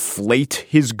we inflate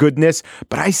his goodness.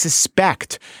 But I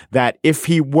suspect that if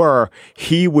he were,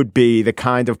 he would be the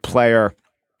kind of player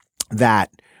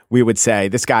that we would say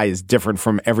this guy is different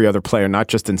from every other player, not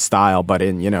just in style, but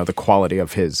in, the quality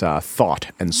of his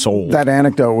thought and soul. That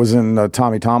anecdote was in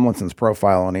Tommy Tomlinson's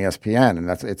profile on ESPN, and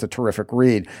it's a terrific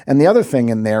read. And the other thing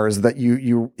in there is that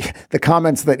you the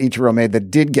comments that Ichiro made that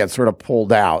did get sort of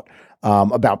pulled out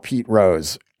about Pete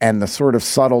Rose and the sort of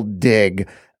subtle dig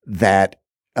that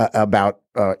about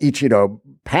Ichiro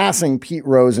passing Pete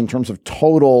Rose in terms of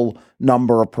total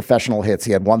number of professional hits.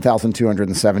 He had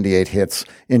 1,278 hits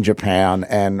in Japan,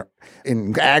 and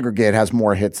in aggregate has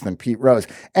more hits than Pete Rose.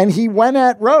 And he went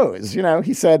at Rose.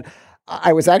 He said,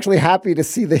 I was actually happy to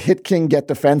see the hit king get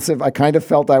defensive. I kind of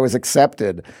felt I was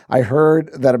accepted. I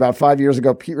heard that about 5 years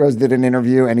ago, Pete Rose did an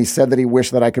interview and he said that he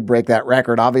wished that I could break that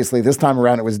record. Obviously, this time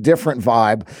around, it was different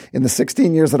vibe. In the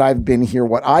 16 years that I've been here,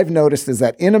 what I've noticed is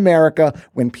that in America,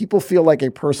 when people feel like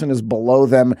a person is below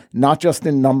them, not just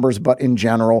in numbers, but in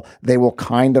general, they will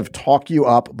kind of talk you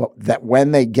up, but that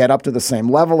when they get up to the same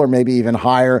level or maybe even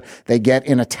higher, they get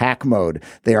in attack mode.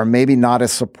 They are maybe not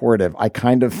as supportive. I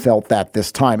kind of felt that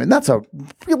this time. And that's a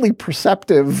really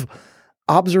perceptive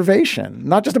observation,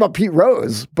 not just about Pete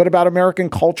Rose, but about American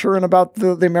culture and about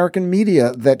the American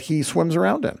media that he swims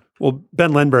around in. Well,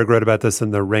 Ben Lindbergh wrote about this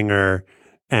in The Ringer,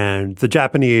 and the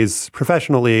Japanese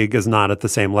professional league is not at the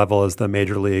same level as the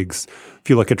major leagues.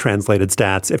 If you look at translated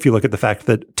stats, if you look at the fact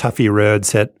that Tuffy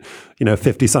Rhodes hit,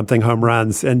 50-something home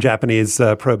runs in Japanese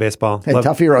pro baseball. Hey,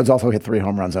 Tuffy Rhodes also hit 3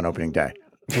 home runs on opening day.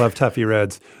 Love Tuffy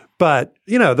Rhodes. But,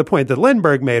 the point that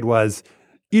Lindbergh made was,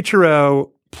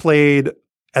 Ichiro played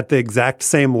at the exact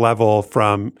same level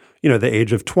from, the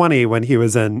age of 20 when he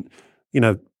was in,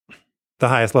 the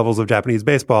highest levels of Japanese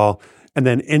baseball. And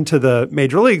then into the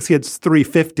major leagues, he had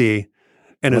 350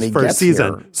 in his first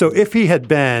season. Here. So if he had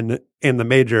been in the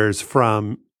majors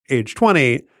from age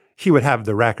 20, he would have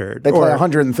the record. They play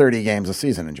 130 games a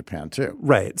season in Japan too.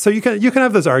 Right. So you can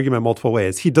have this argument multiple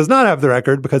ways. He does not have the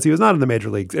record because he was not in the major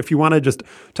leagues. If you want to just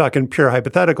talk in pure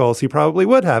hypotheticals, he probably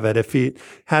would have it if he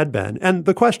had been. And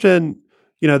the question,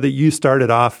 that you started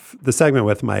off the segment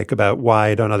with, Mike, about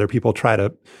why don't other people try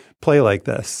to play like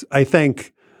this? I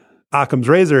think Occam's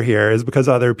razor here is because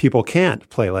other people can't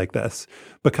play like this.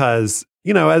 Because,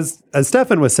 as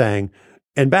Stefan was saying,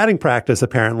 in batting practice,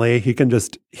 apparently, he can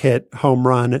just hit home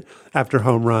run after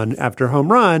home run after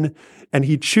home run, and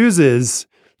he chooses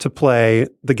to play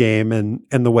the game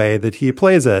in the way that he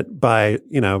plays it by,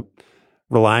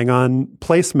 relying on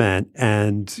placement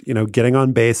and, getting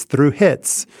on base through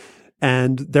hits.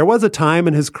 And there was a time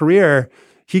in his career,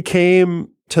 he came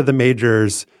to the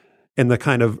majors in the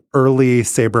kind of early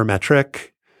sabermetric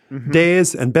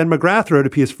days, and Ben McGrath wrote a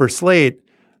piece for Slate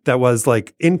that was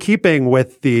like in keeping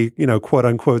with the, quote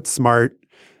unquote smart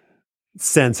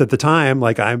sense at the time.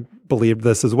 Like I believed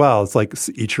this as well. It's like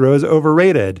Ichiro is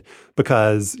overrated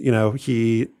because,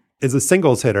 he is a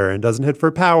singles hitter and doesn't hit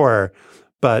for power.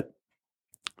 But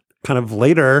kind of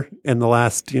later in the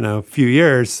last, few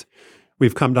years,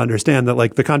 we've come to understand that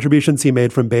like the contributions he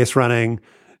made from base running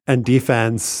and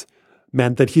defense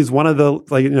meant that he's one of the,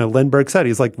 Lindbergh said,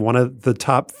 he's like one of the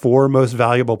top 4 most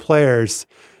valuable players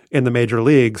in the major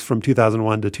leagues from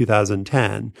 2001 to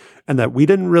 2010. And that we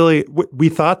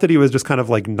thought that he was just kind of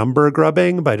like number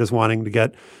grubbing by just wanting to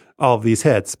get all of these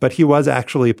hits, but he was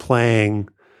actually playing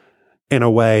in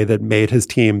a way that made his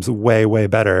teams way, way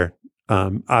better,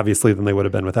 obviously, than they would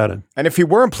have been without him. And if he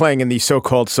weren't playing in the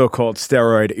so-called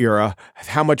steroid era,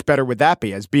 how much better would that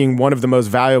be as being one of the most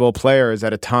valuable players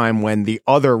at a time when the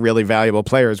other really valuable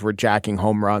players were jacking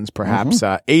home runs, perhaps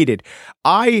aided?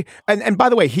 And by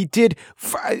the way, he did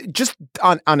just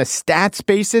on a stats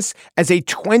basis, as a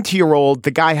 20-year-old,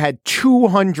 the guy had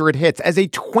 200 hits as a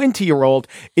 20-year-old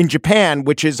in Japan,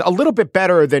 which is a little bit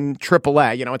better than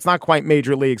AAA. It's not quite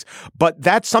major leagues, but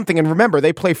that's something. And remember,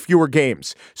 they play fewer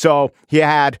games. So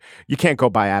you can't go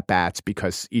by at-bats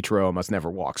because Ichiro almost never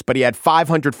walks, but he had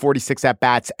 546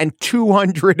 at-bats and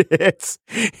 200 hits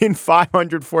in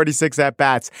 546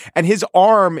 at-bats. And his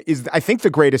arm is, I think, the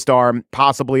greatest arm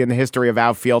possibly in the history of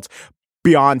outfields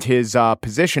beyond his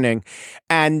positioning.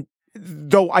 And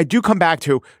though I do come back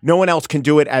to no one else can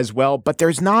do it as well, but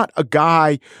there's not a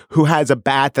guy who has a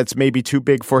bat that's maybe too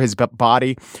big for his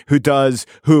body,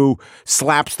 who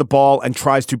slaps the ball and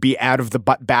tries to be out of the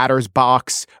batter's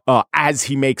box as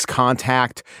he makes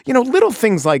contact. Little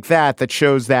things like that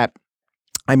shows that,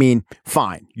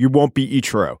 fine, you won't be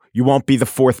Ichiro. You won't be the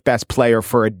 4th best player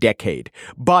for a decade.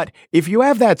 But if you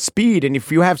have that speed and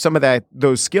if you have some of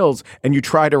those skills and you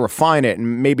try to refine it,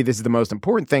 and maybe this is the most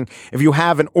important thing, if you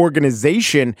have an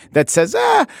organization that says,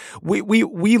 we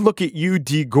look at you,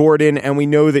 D. Gordon, and we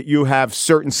know that you have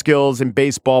certain skills in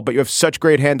baseball, but you have such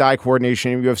great hand-eye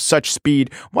coordination and you have such speed,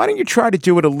 why don't you try to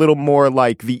do it a little more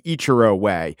like the Ichiro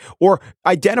way? Or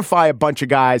identify a bunch of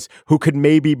guys who could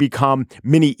maybe become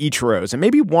mini Ichiros, and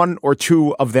maybe 1 or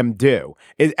 2 of them do,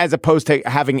 as opposed to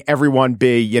having everyone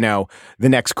be, the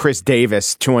next Chris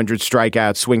Davis, 200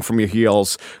 strikeouts, swing from your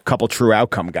heels, couple true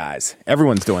outcome guys.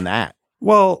 Everyone's doing that.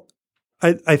 Well,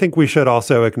 I think we should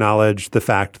also acknowledge the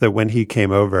fact that when he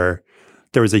came over,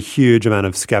 there was a huge amount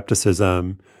of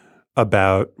skepticism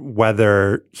about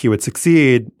whether he would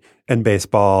succeed in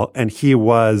baseball. And he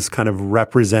was kind of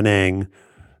representing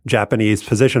Japanese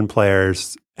position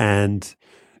players. And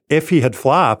if he had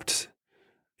flopped,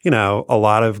 a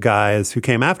lot of guys who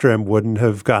came after him wouldn't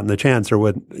have gotten the chance, or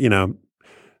would,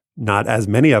 not as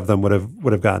many of them would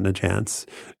have gotten a chance.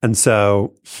 And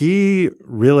so he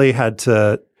really had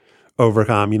to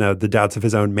overcome, the doubts of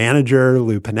his own manager,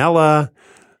 Lou Piniella,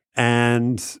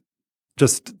 and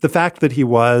just the fact that he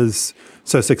was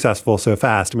so successful so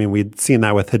fast. We'd seen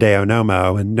that with Hideo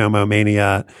Nomo and Nomo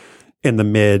Mania in the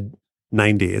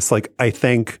mid-90s. Like, I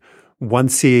think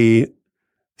once he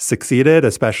succeeded,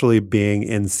 especially being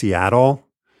in Seattle,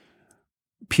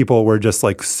 people were just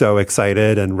like so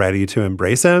excited and ready to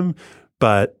embrace him.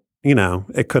 But,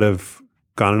 it could have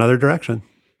gone another direction.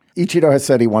 Ichiro has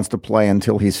said he wants to play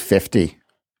until he's 50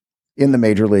 in the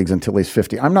major leagues, until he's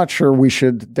 50. I'm not sure we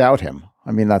should doubt him.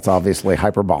 That's obviously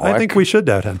hyperbolic. I think we should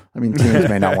doubt him. Teams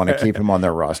may not want to keep him on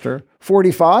their roster.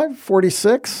 45,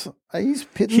 46, he's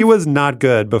pitching. He was not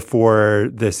good before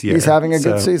this year. He's having a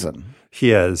good season.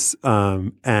 He is.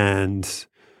 And,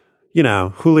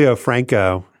 Julio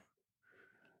Franco.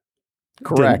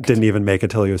 Correct. Didn't even make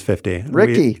it till he was 50.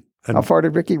 Ricky. How far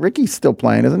did Ricky? Ricky's still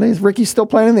playing, isn't he? Is Ricky still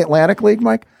playing in the Atlantic League,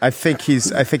 Mike? I think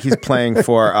he's playing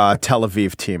for Tel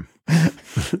Aviv team.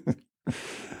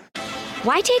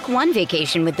 Why take one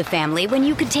vacation with the family when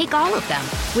you could take all of them?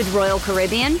 With Royal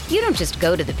Caribbean, you don't just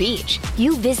go to the beach.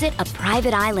 You visit a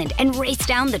private island and race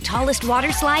down the tallest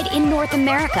water slide in North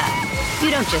America.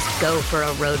 You don't just go for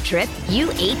a road trip. You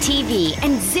ATV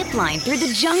and zip line through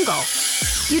the jungle.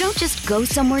 You don't just go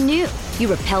somewhere new.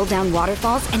 You rappel down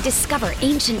waterfalls and discover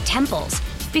ancient temples.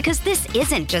 Because this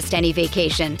isn't just any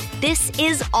vacation. This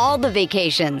is all the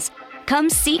vacations. Come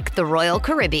seek the Royal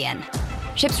Caribbean.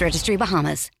 Ships Registry,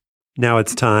 Bahamas. Now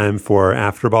it's time for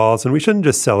After Balls, and we shouldn't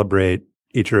just celebrate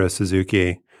Ichiro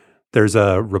Suzuki. There's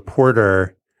a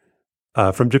reporter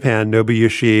from Japan,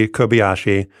 Nobuyushi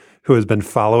Kobayashi, who has been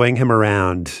following him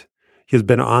around. He's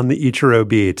been on the Ichiro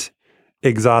beat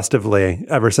exhaustively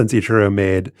ever since Ichiro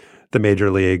made the major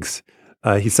leagues.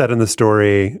 He said in the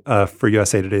story for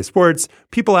USA Today Sports,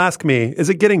 "People ask me, is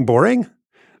it getting boring?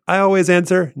 I always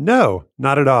answer, no,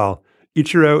 not at all.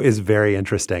 Ichiro is very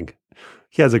interesting.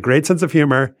 He has a great sense of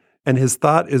humor, and his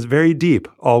thought is very deep,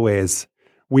 always.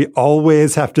 We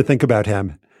always have to think about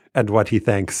him and what he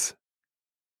thinks."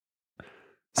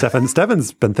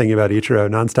 Stefan's been thinking about Ichiro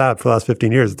nonstop for the last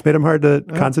 15 years. It's made him hard to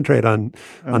concentrate on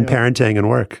parenting and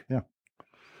work. Yeah.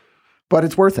 But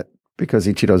it's worth it because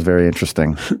Ichiro is very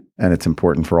interesting, and it's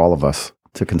important for all of us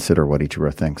to consider what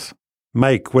Ichiro thinks.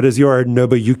 Mike, what is your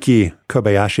Nobuyuki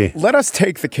Kobayashi? Let us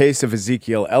take the case of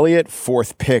Ezekiel Elliott,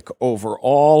 4th pick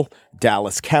overall,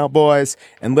 Dallas Cowboys,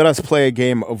 and let us play a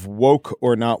game of woke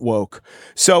or not woke.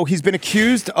 So he's been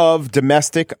accused of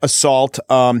domestic assault.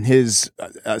 His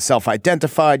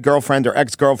self-identified girlfriend or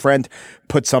ex-girlfriend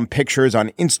put some pictures on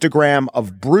Instagram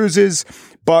of bruises,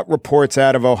 but reports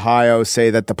out of Ohio say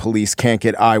that the police can't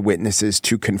get eyewitnesses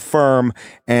to confirm,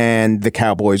 and the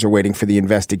Cowboys are waiting for the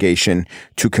investigation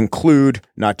to conclude,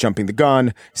 not jumping the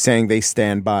gun, saying they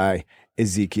stand by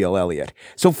Ezekiel Elliott.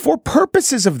 So for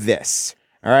purposes of this,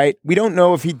 all right, we don't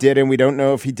know if he did and we don't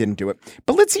know if he didn't do it,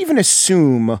 but let's even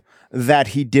assume that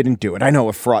he didn't do it. I know,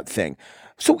 a fraught thing.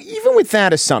 So even with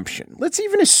that assumption, let's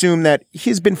even assume that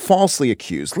he's been falsely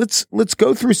accused. Let's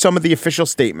go through some of the official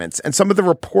statements and some of the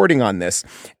reporting on this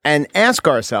and ask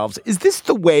ourselves, is this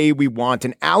the way we want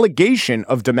an allegation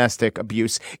of domestic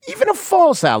abuse, even a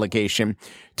false allegation,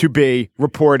 to be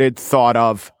reported, thought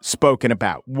of, spoken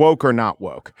about, woke or not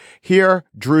woke? Here,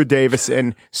 Drew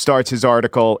Davison starts his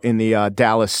article in the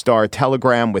Dallas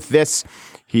Star-Telegram with this.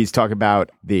 He's talking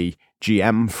about the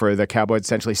GM for the Cowboys,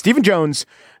 essentially. Stephen Jones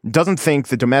doesn't think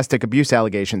the domestic abuse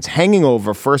allegations hanging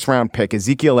over first-round pick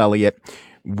Ezekiel Elliott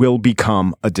will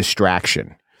become a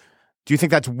distraction. Do you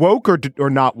think that's woke or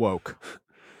not woke?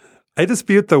 I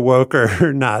dispute the woke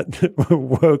or not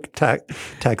woke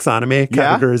taxonomy,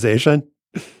 categorization.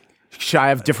 Should I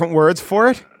have different words for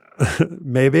it?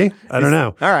 Maybe. I don't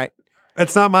know. All right.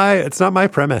 It's not my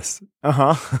premise.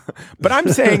 But I'm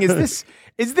saying,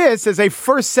 is this as a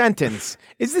first sentence,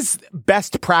 is this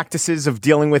best practices of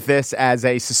dealing with this as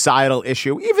a societal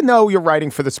issue, even though you're writing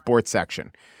for the sports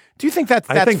section? Do you think that's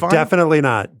I think fine? Definitely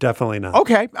not. Definitely not.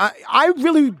 Okay. I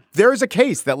really, there is a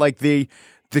case that like the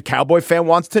Cowboy fan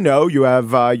wants to know. You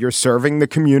have, you're serving the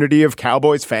community of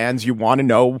Cowboys fans. You want to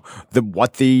know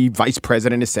what the vice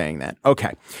president is saying then.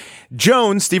 Okay.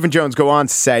 Stephen Jones, go on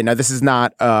to say, now this is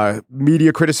not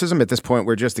media criticism at this point.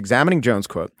 We're just examining Jones'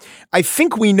 quote. "I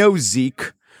think we know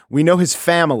Zeke. We know his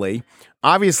family.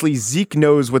 Obviously, Zeke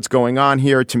knows what's going on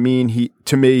here. To me,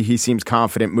 he seems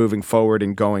confident moving forward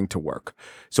and going to work.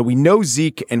 So we know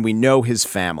Zeke and we know his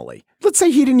family. Let's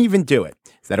say he didn't even do it.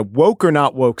 Is that a woke or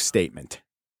not woke statement?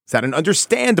 Is that an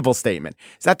understandable statement?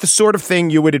 Is that the sort of thing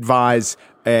you would advise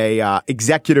a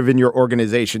executive in your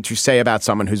organization to say about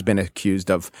someone who's been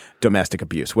accused of domestic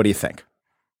abuse? What do you think?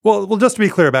 Well, just to be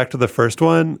clear, back to the first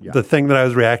one, the thing that I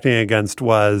was reacting against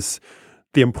was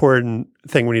the important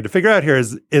thing we need to figure out here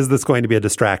is this going to be a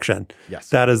distraction? Yes.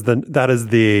 That is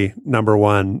the number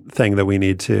one thing that we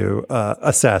need to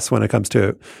assess when it comes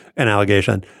to an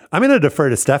allegation. I'm going to defer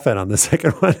to Stefan on the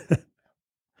second one.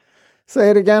 Say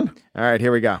it again. All right,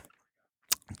 here we go.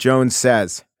 Jones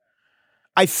says,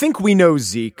 "I think we know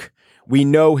Zeke. We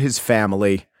know his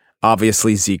family.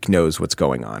 Obviously, Zeke knows what's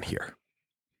going on here."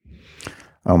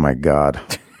 Oh, my God.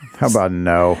 How about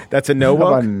no? That's a no How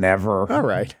woke? about never? All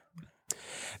right.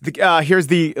 Here's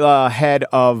the head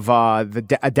of a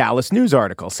Dallas News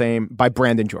article by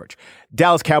Brandon George.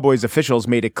 Dallas Cowboys officials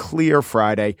made it clear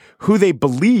Friday who they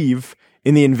believe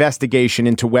in the investigation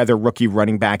into whether rookie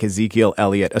running back Ezekiel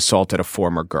Elliott assaulted a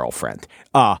former girlfriend.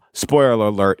 Spoiler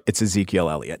alert, it's Ezekiel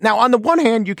Elliott. Now, on the one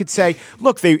hand, you could say,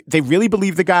 look, they really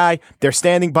believe the guy. They're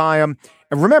standing by him.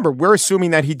 And remember, we're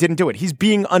assuming that he didn't do it. He's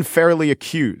being unfairly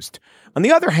accused. On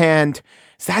the other hand,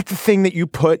 is that the thing that you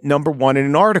put number one in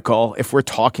an article if we're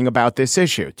talking about this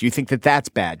issue? Do you think that that's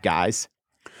bad, guys?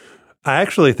 I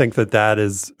actually think that that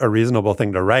is a reasonable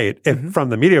thing to write from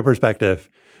the media perspective,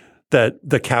 that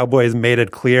the Cowboys made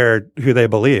it clear who they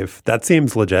believe. That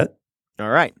seems legit. All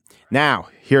right. Now,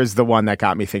 here's the one that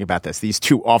got me thinking about this. These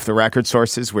two off-the-record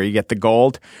sources where you get the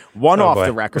gold. One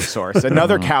off-the-record source,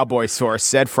 another Cowboy source,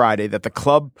 said Friday that the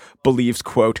club believes,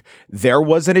 quote, there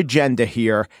was an agenda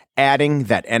here, adding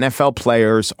that NFL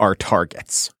players are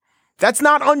targets. That's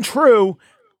not untrue,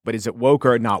 but is it woke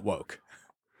or not woke?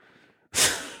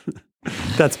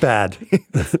 That's bad.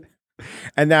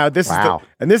 And now this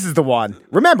is the one.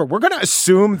 Remember, we're going to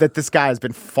assume that this guy has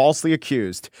been falsely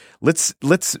accused. Let's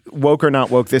woke or not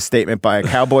woke this statement by a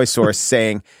Cowboy source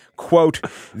saying, quote,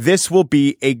 this will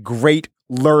be a great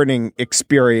learning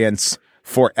experience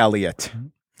for Elliott.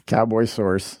 Cowboy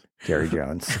source. Jerry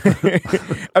Jones.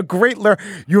 A great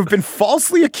you have been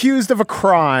falsely accused of a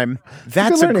crime.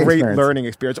 That's a great learning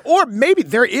experience. Or maybe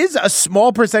there is a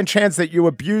small % chance that you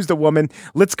abused a woman.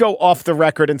 Let's go off the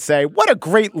record and say, what a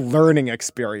great learning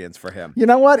experience for him. You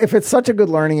know what? If it's such a good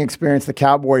learning experience, the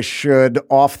Cowboys should,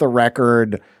 off the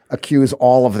record, accuse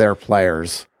all of their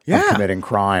players of committing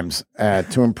crimes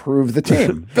to improve the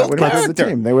team. That would improve the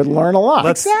team. They would learn a lot.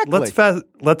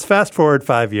 Let's fast forward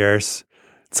 5 years.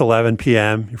 It's 11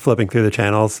 p.m. You're flipping through the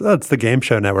channels. Oh, it's the Game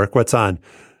Show Network. What's on?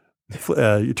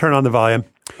 You turn on the volume.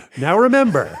 Now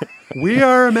remember,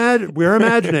 we're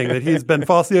imagining that he's been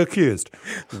falsely accused.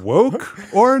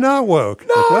 Woke or not woke?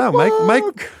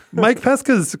 Mike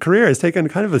Pesca's career has taken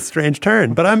kind of a strange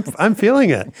turn, but I'm feeling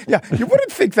it. Yeah, you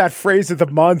wouldn't think that phrase of the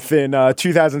month in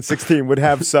 2016 would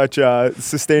have such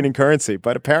sustaining currency,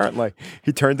 but apparently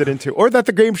he turned it into, or that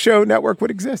the Game Show Network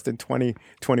would exist in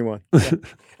 2021. Yeah.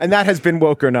 And that has been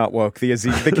woke or not woke,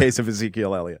 the case of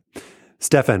Ezekiel Elliott.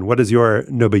 Stefan, what is your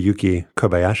Nobuyuki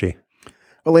Kobayashi?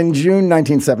 Well, in June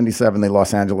 1977, the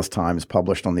Los Angeles Times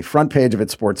published on the front page of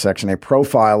its sports section a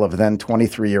profile of then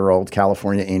 23-year-old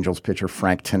California Angels pitcher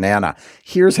Frank Tanana.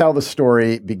 Here's how the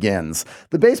story begins.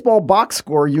 The baseball box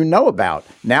score you know about.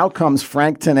 Now comes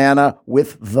Frank Tanana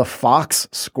with the Fox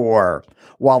score.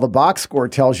 While the box score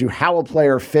tells you how a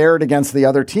player fared against the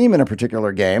other team in a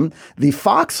particular game, the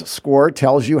Fox score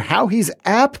tells you how he's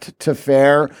apt to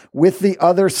fare with the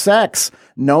other sex,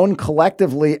 known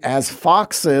collectively as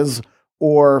foxes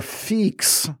or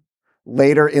feeks.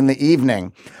 Later in the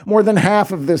evening. More than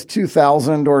half of this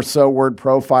 2,000 or so word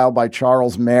profile by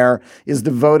Charles Mayer is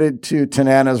devoted to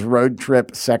Tanana's road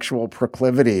trip sexual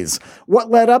proclivities.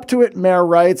 What led up to it, Mayer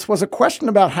writes, was a question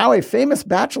about how a famous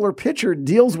bachelor pitcher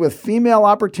deals with female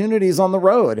opportunities on the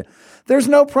road. There's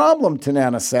no problem,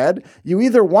 Tanana said. You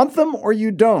either want them or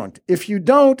you don't. If you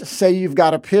don't, say you've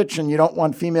got a pitch and you don't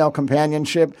want female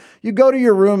companionship, you go to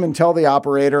your room and tell the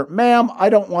operator, ma'am, I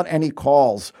don't want any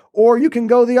calls. Or you can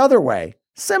go the other way.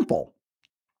 Simple.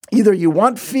 Either you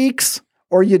want feeks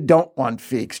or you don't want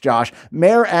feeks, Josh.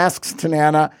 Mayer asks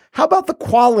Tanana, how about the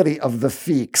quality of the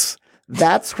feeks?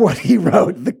 That's what he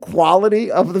wrote, the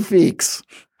quality of the feeks.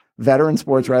 Veteran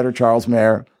sports writer Charles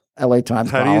Mayer, LA Times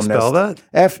columnist. How do you spell that?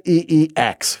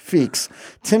 F-E-E-X, Feeks.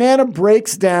 Tanana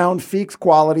breaks down Feeks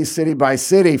quality city by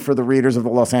city for the readers of the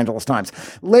Los Angeles Times.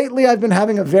 Lately, I've been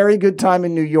having a very good time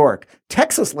in New York.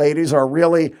 Texas ladies are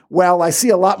really, well, I see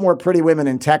a lot more pretty women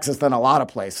in Texas than a lot of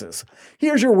places.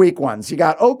 Here's your weak ones. You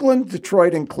got Oakland,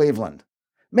 Detroit, and Cleveland.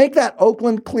 Make that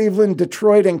Oakland, Cleveland,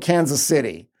 Detroit, and Kansas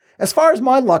City. As far as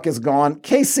my luck is gone,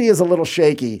 KC is a little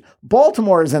shaky.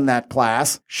 Baltimore is in that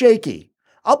class, shaky.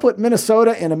 I'll put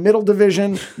Minnesota in a middle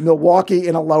division, Milwaukee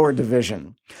in a lower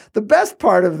division. The best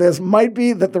part of this might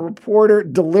be that the reporter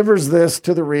delivers this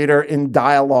to the reader in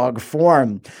dialogue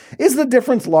form. Is the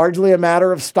difference largely a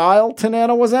matter of style,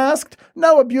 Tanana was asked?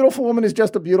 No, a beautiful woman is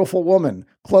just a beautiful woman.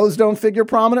 Clothes don't figure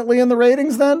prominently in the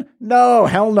ratings then? No,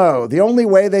 hell no. The only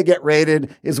way they get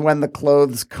rated is when the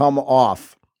clothes come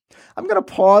off. I'm going to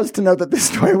pause to note that this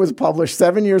story was published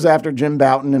 7 years after Jim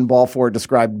Bouton in Ball 4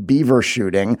 described beaver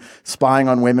shooting, spying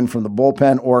on women from the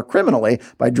bullpen, or criminally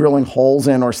by drilling holes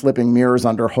in or slipping mirrors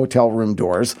under hotel room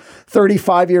doors.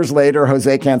 35 years later,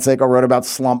 Jose Canseco wrote about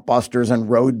slump busters and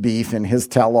road beef in his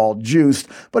tell-all Juiced,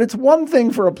 but it's one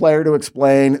thing for a player to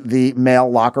explain the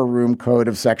male locker room code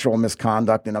of sexual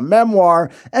misconduct in a memoir,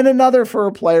 and another for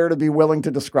a player to be willing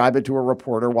to describe it to a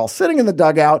reporter while sitting in the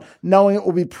dugout, knowing it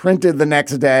will be printed the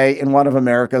next day in one of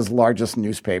America's largest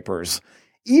newspapers.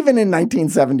 even in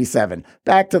 1977.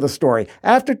 Back to the story.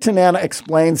 After Tanana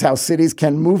explains how cities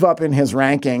can move up in his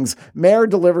rankings, Mayer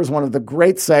delivers one of the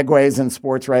great segues in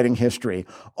sports writing history.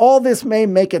 All this may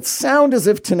make it sound as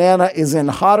if Tanana is in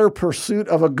hotter pursuit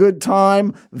of a good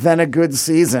time than a good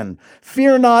season.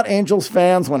 Fear not, Angels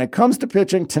fans. When it comes to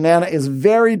pitching, Tanana is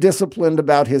very disciplined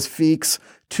about his feeks.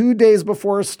 2 days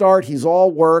before a start, he's all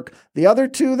work. The other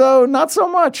two, though, not so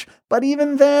much. But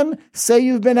even then, say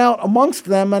you've been out amongst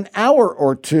them an hour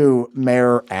or two,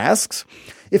 Mayer asks.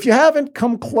 If you haven't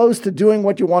come close to doing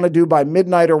what you want to do by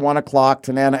midnight or 1 o'clock,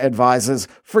 Tanana advises,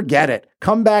 forget it.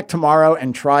 Come back tomorrow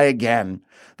and try again.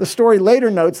 The story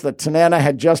later notes that Tanana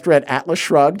had just read Atlas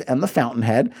Shrugged and The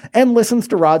Fountainhead and listens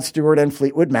to Rod Stewart and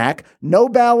Fleetwood Mac. No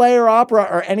ballet or opera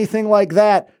or anything like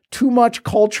that. Too much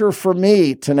culture for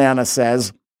me, Tanana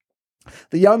says.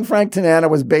 The young Frank Tanana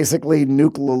was basically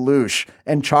Nuke Lelouch,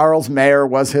 and Charles Mayer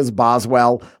was his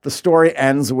Boswell. The story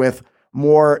ends with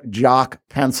more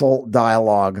jock-pencil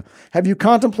dialogue. Have you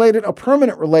contemplated a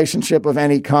permanent relationship of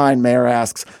any kind, Mayer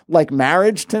asks. Like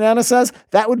marriage, Tanana says?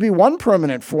 That would be one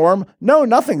permanent form. No,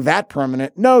 nothing that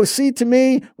permanent. No, see, to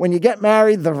me, when you get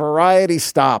married, the variety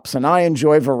stops, and I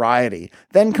enjoy variety.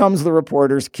 Then comes the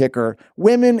reporter's kicker.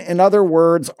 Women, in other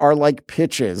words, are like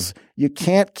pitches. You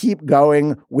can't keep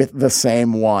going with the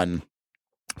same one.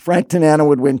 Frank Tanana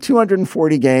would win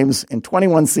 240 games in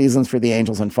 21 seasons for the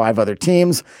Angels and 5 other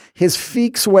teams. His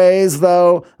Feeks ways,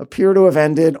 though, appear to have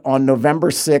ended on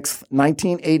November 6th,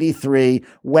 1983,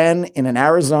 when, in an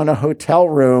Arizona hotel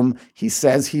room, he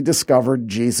says he discovered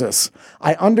Jesus.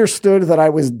 I understood that I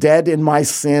was dead in my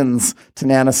sins,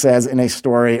 Tanana says in a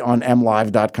story on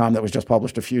MLive.com that was just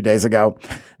published a few days ago.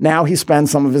 Now he spends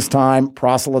some of his time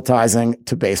proselytizing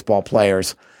to baseball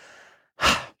players.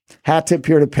 Hat tip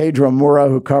here to Pedro Moura,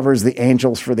 who covers the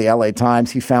Angels for the LA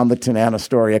Times. He found the Tanana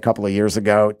story a couple of years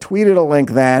ago, tweeted a link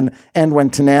then, and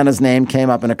when Tanana's name came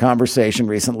up in a conversation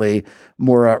recently,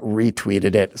 Moura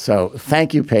retweeted it. So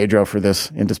thank you, Pedro, for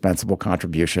this indispensable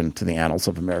contribution to the annals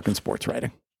of American sports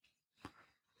writing.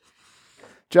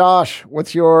 Josh,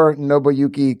 what's your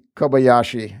Nobuyuki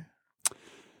Kobayashi?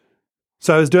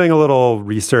 So I was doing a little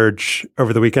research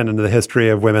over the weekend into the history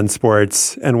of women's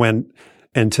sports and went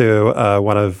into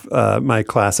one of my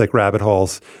classic rabbit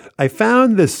holes. I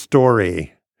found this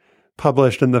story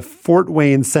published in the Fort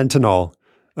Wayne Sentinel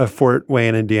of Fort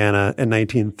Wayne, Indiana in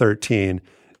 1913.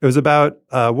 It was about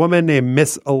a woman named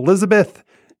Miss Elizabeth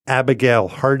Abigail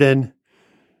Hardin.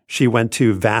 She went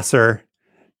to Vassar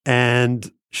and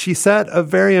she set a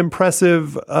very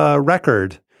impressive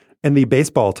record in the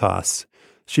baseball toss.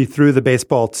 She threw the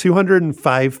baseball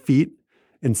 205 feet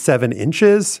and 7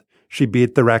 inches. She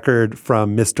beat the record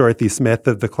from Miss Dorothy Smith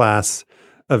of the class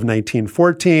of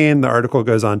 1914. The article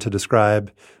goes on to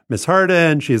describe Miss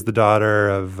Hardin. She's the daughter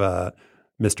of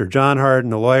Mr. John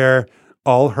Hardin, a lawyer.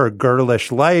 All her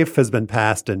girlish life has been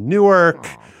passed in Newark.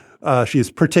 She's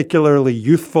particularly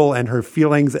youthful in her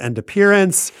feelings and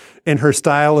appearance, in her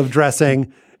style of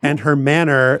dressing, and her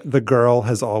manner the girl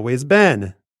has always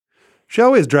been. She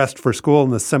always dressed for school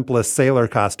in the simplest sailor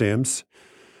costumes.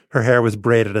 Her hair was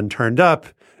braided and turned up,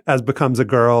 as becomes a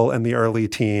girl in the early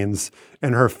teens,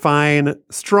 and her fine,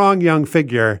 strong young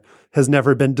figure has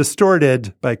never been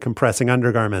distorted by compressing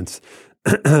undergarments.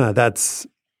 That's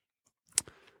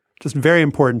just very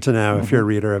important to know if you're a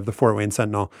reader of the Fort Wayne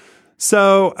Sentinel.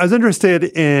 So I was interested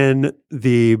in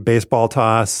the baseball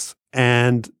toss,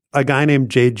 and a guy named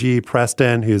J.G.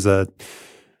 Preston, who's a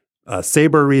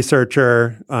Sabre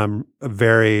researcher, a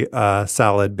very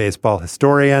solid baseball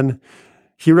historian,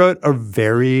 he wrote a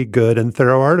very good and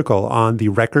thorough article on the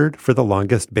record for the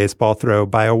longest baseball throw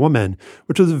by a woman,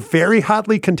 which was very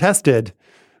hotly contested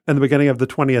in the beginning of the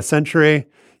 20th century.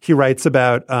 He writes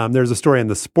about, there's a story in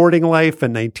the Sporting Life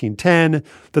in 1910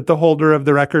 that the holder of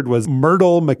the record was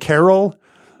Myrtle McCarroll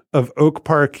of Oak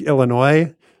Park,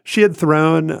 Illinois. She had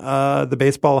thrown the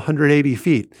baseball 180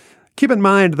 feet. Keep in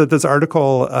mind that this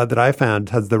article that I found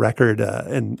has the record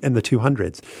in the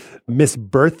 200s. Miss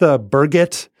Bertha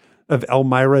Burgett of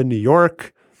Elmira, New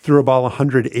York, threw a ball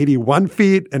 181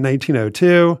 feet in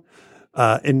 1902.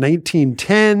 In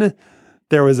 1910,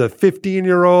 there was a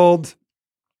 15-year-old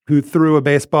who threw a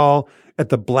baseball at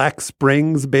the Black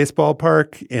Springs Baseball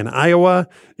Park in Iowa.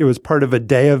 It was part of a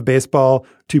day of baseball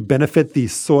to benefit the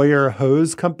Sawyer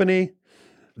Hose Company.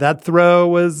 That throw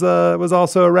was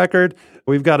also a record.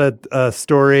 We've got a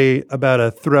story about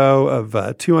a throw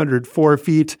of 204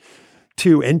 feet,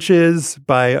 2 inches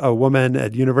by a woman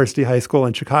at University High School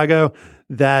in Chicago.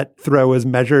 That throw was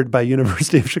measured by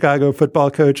University of Chicago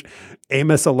football coach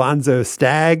Amos Alonzo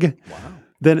Stagg. Wow.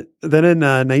 Then in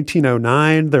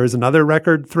 1909, there was another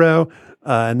record throw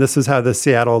And this is how the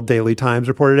Seattle Daily Times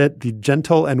reported it. The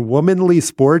gentle and womanly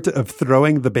sport of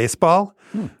throwing the baseball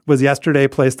was yesterday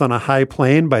placed on a high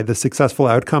plane by the successful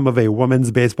outcome of a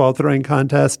women's baseball throwing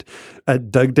contest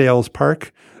at Dugdale's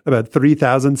Park. About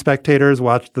 3,000 spectators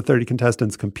watched the 30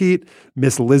 contestants compete.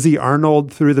 Miss Lizzie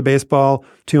Arnold threw the baseball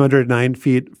 209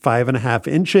 feet, 5.5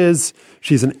 inches.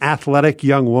 She's an athletic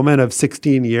young woman of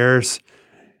 16 years,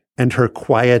 and her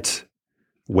quiet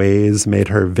ways made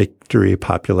her victory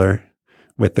popular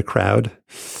with the crowd.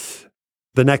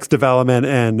 The next development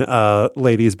in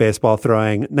ladies baseball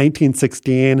throwing,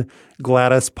 1916,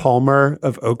 Gladys Palmer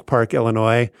of Oak Park,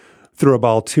 Illinois, threw a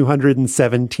ball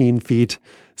 217 feet,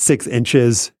 6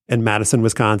 inches in Madison,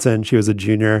 Wisconsin. She was a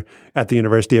junior at the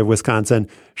University of Wisconsin.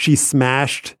 She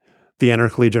smashed the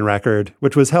intercollegiate record,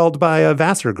 which was held by a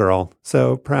Vassar girl.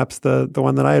 So perhaps the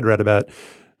one that I had read about.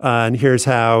 And here's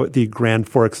how the Grand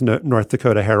Forks, North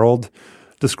Dakota Herald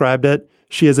described it.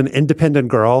 She is an independent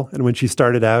girl, and when she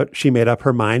started out, she made up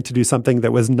her mind to do something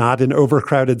that was not an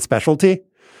overcrowded specialty.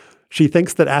 She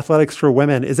thinks that athletics for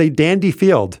women is a dandy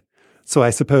field, so I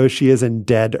suppose she is in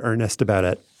dead earnest about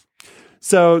it.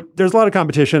 So there's a lot of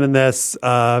competition in this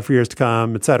for years to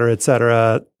come, et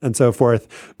cetera, and so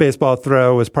forth. Baseball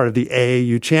throw was part of the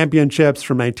AAU championships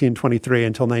from 1923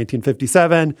 until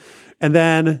 1957. And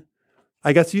then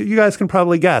I guess you guys can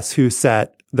probably guess who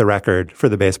set the record for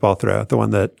the baseball throw, the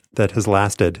one that has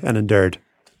lasted and endured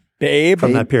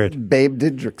from that period. Babe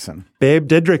Didrikson. Babe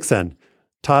Didrikson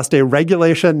tossed a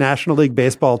regulation National League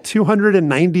Baseball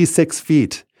 296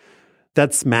 feet.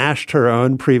 That smashed her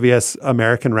own previous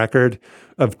American record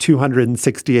of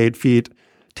 268 feet,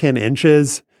 10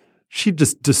 inches. She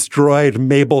just destroyed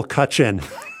Mabel Cutchin.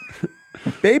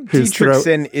 Babe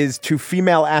Didrikson is to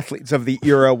female athletes of the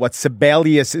era what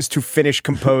Sibelius is to Finnish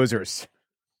composers.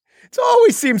 It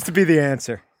always seems to be the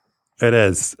answer. It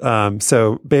is.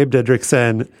 So Babe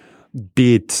Didrikson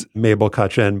beat Mabel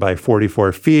Cutchin by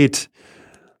 44 feet.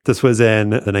 This was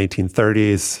in the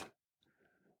 1930s.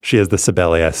 She is the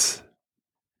Sibelius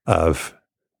of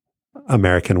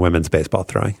American women's baseball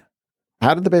throwing.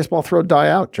 How did the baseball throw die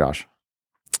out, Josh?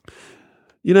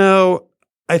 You know,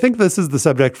 I think this is the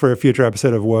subject for a future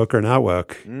episode of Woke or Not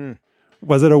Woke.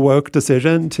 Was it a woke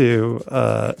decision to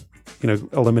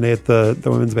eliminate the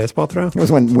women's baseball throw? It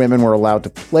was when women were allowed to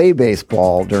play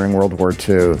baseball during World War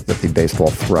II that the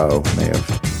baseball throw may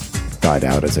have died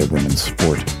out as a women's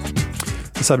sport.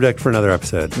 The subject for another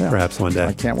episode, perhaps one day.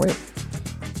 I can't wait.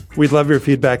 We'd love your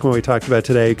feedback on what we talked about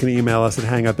today. You can email us at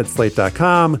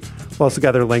hangup@slate.com. We'll also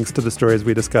gather links to the stories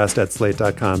we discussed at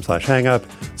slate.com/hangup.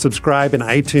 Subscribe in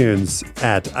iTunes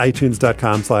at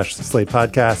itunes.com/slate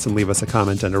podcasts and leave us a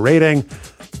comment and a rating.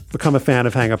 Become a fan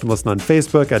of Hang Up and Listen on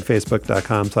Facebook at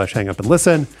facebook.com/hangup and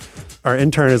listen. Our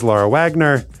intern is Laura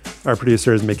Wagner. Our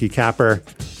producer is Mickey Capper.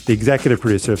 The executive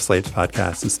producer of Slate's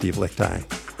podcast is Steve Lichtai.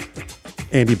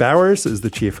 Andy Bowers is the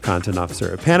chief content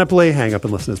officer of Panoply. Hang Up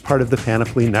and Listen is part of the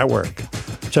Panoply Network.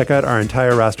 Check out our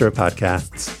entire roster of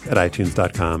podcasts at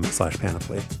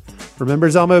itunes.com/panoply. Remember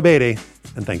Zelmo Beatty,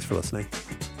 and thanks for listening.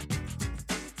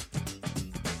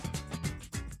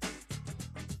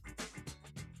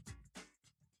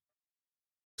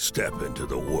 Step into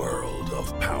the world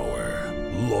of power,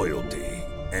 loyalty,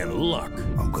 and luck.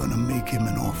 I'm gonna make him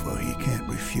an offer he can't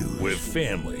refuse. With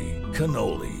family,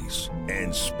 cannolis,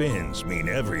 and spins mean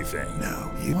everything.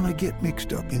 Now, you wanna get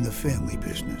mixed up in the family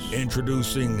business.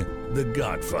 Introducing The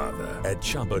Godfather at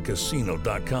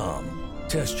ChumbaCasino.com.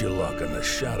 Test your luck in the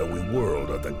shadowy world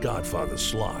of The Godfather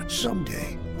slot.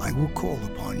 Someday, I will call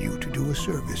upon you to do a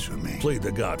service for me. Play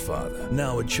The Godfather,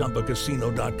 now at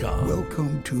ChumbaCasino.com.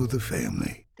 Welcome to the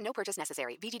family. No purchase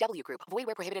necessary. VGW Group. Void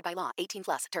where prohibited by law.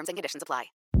 18+. Terms and conditions apply.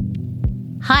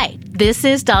 Hi, this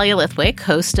is Dahlia Lithwick,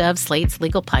 host of Slate's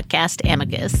legal podcast,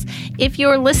 Amicus. If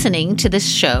you're listening to this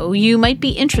show, you might be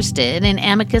interested in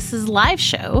Amicus's live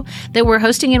show that we're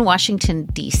hosting in Washington,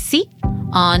 D.C.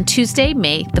 on Tuesday,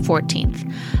 May the 14th.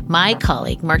 My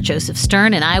colleague, Mark Joseph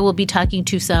Stern, and I will be talking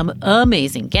to some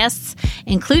amazing guests,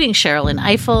 including Sherilyn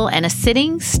Ifill and a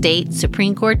sitting state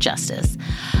Supreme Court justice,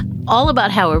 all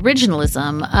about how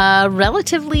originalism, a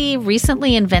relatively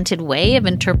recently invented way of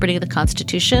interpreting the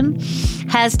Constitution,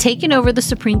 has taken over the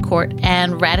Supreme Court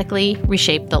and radically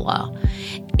reshaped the law.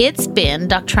 It's been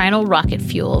doctrinal rocket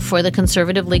fuel for the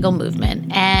conservative legal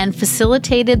movement and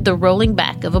facilitated the rolling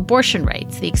back of abortion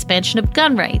rights, the expansion of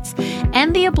gun rights,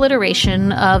 and the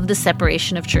obliteration of the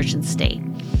separation of church and state.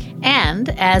 And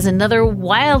as another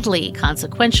wildly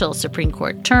consequential Supreme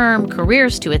Court term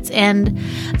careers to its end,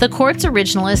 the court's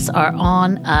originalists are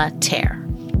on a tear.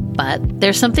 But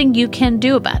there's something you can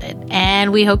do about it,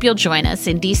 and we hope you'll join us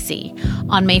in D.C.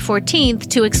 on May 14th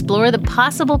to explore the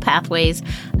possible pathways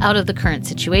out of the current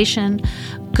situation.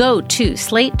 Go to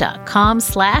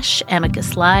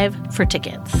slate.com/Amicus Live for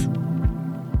tickets.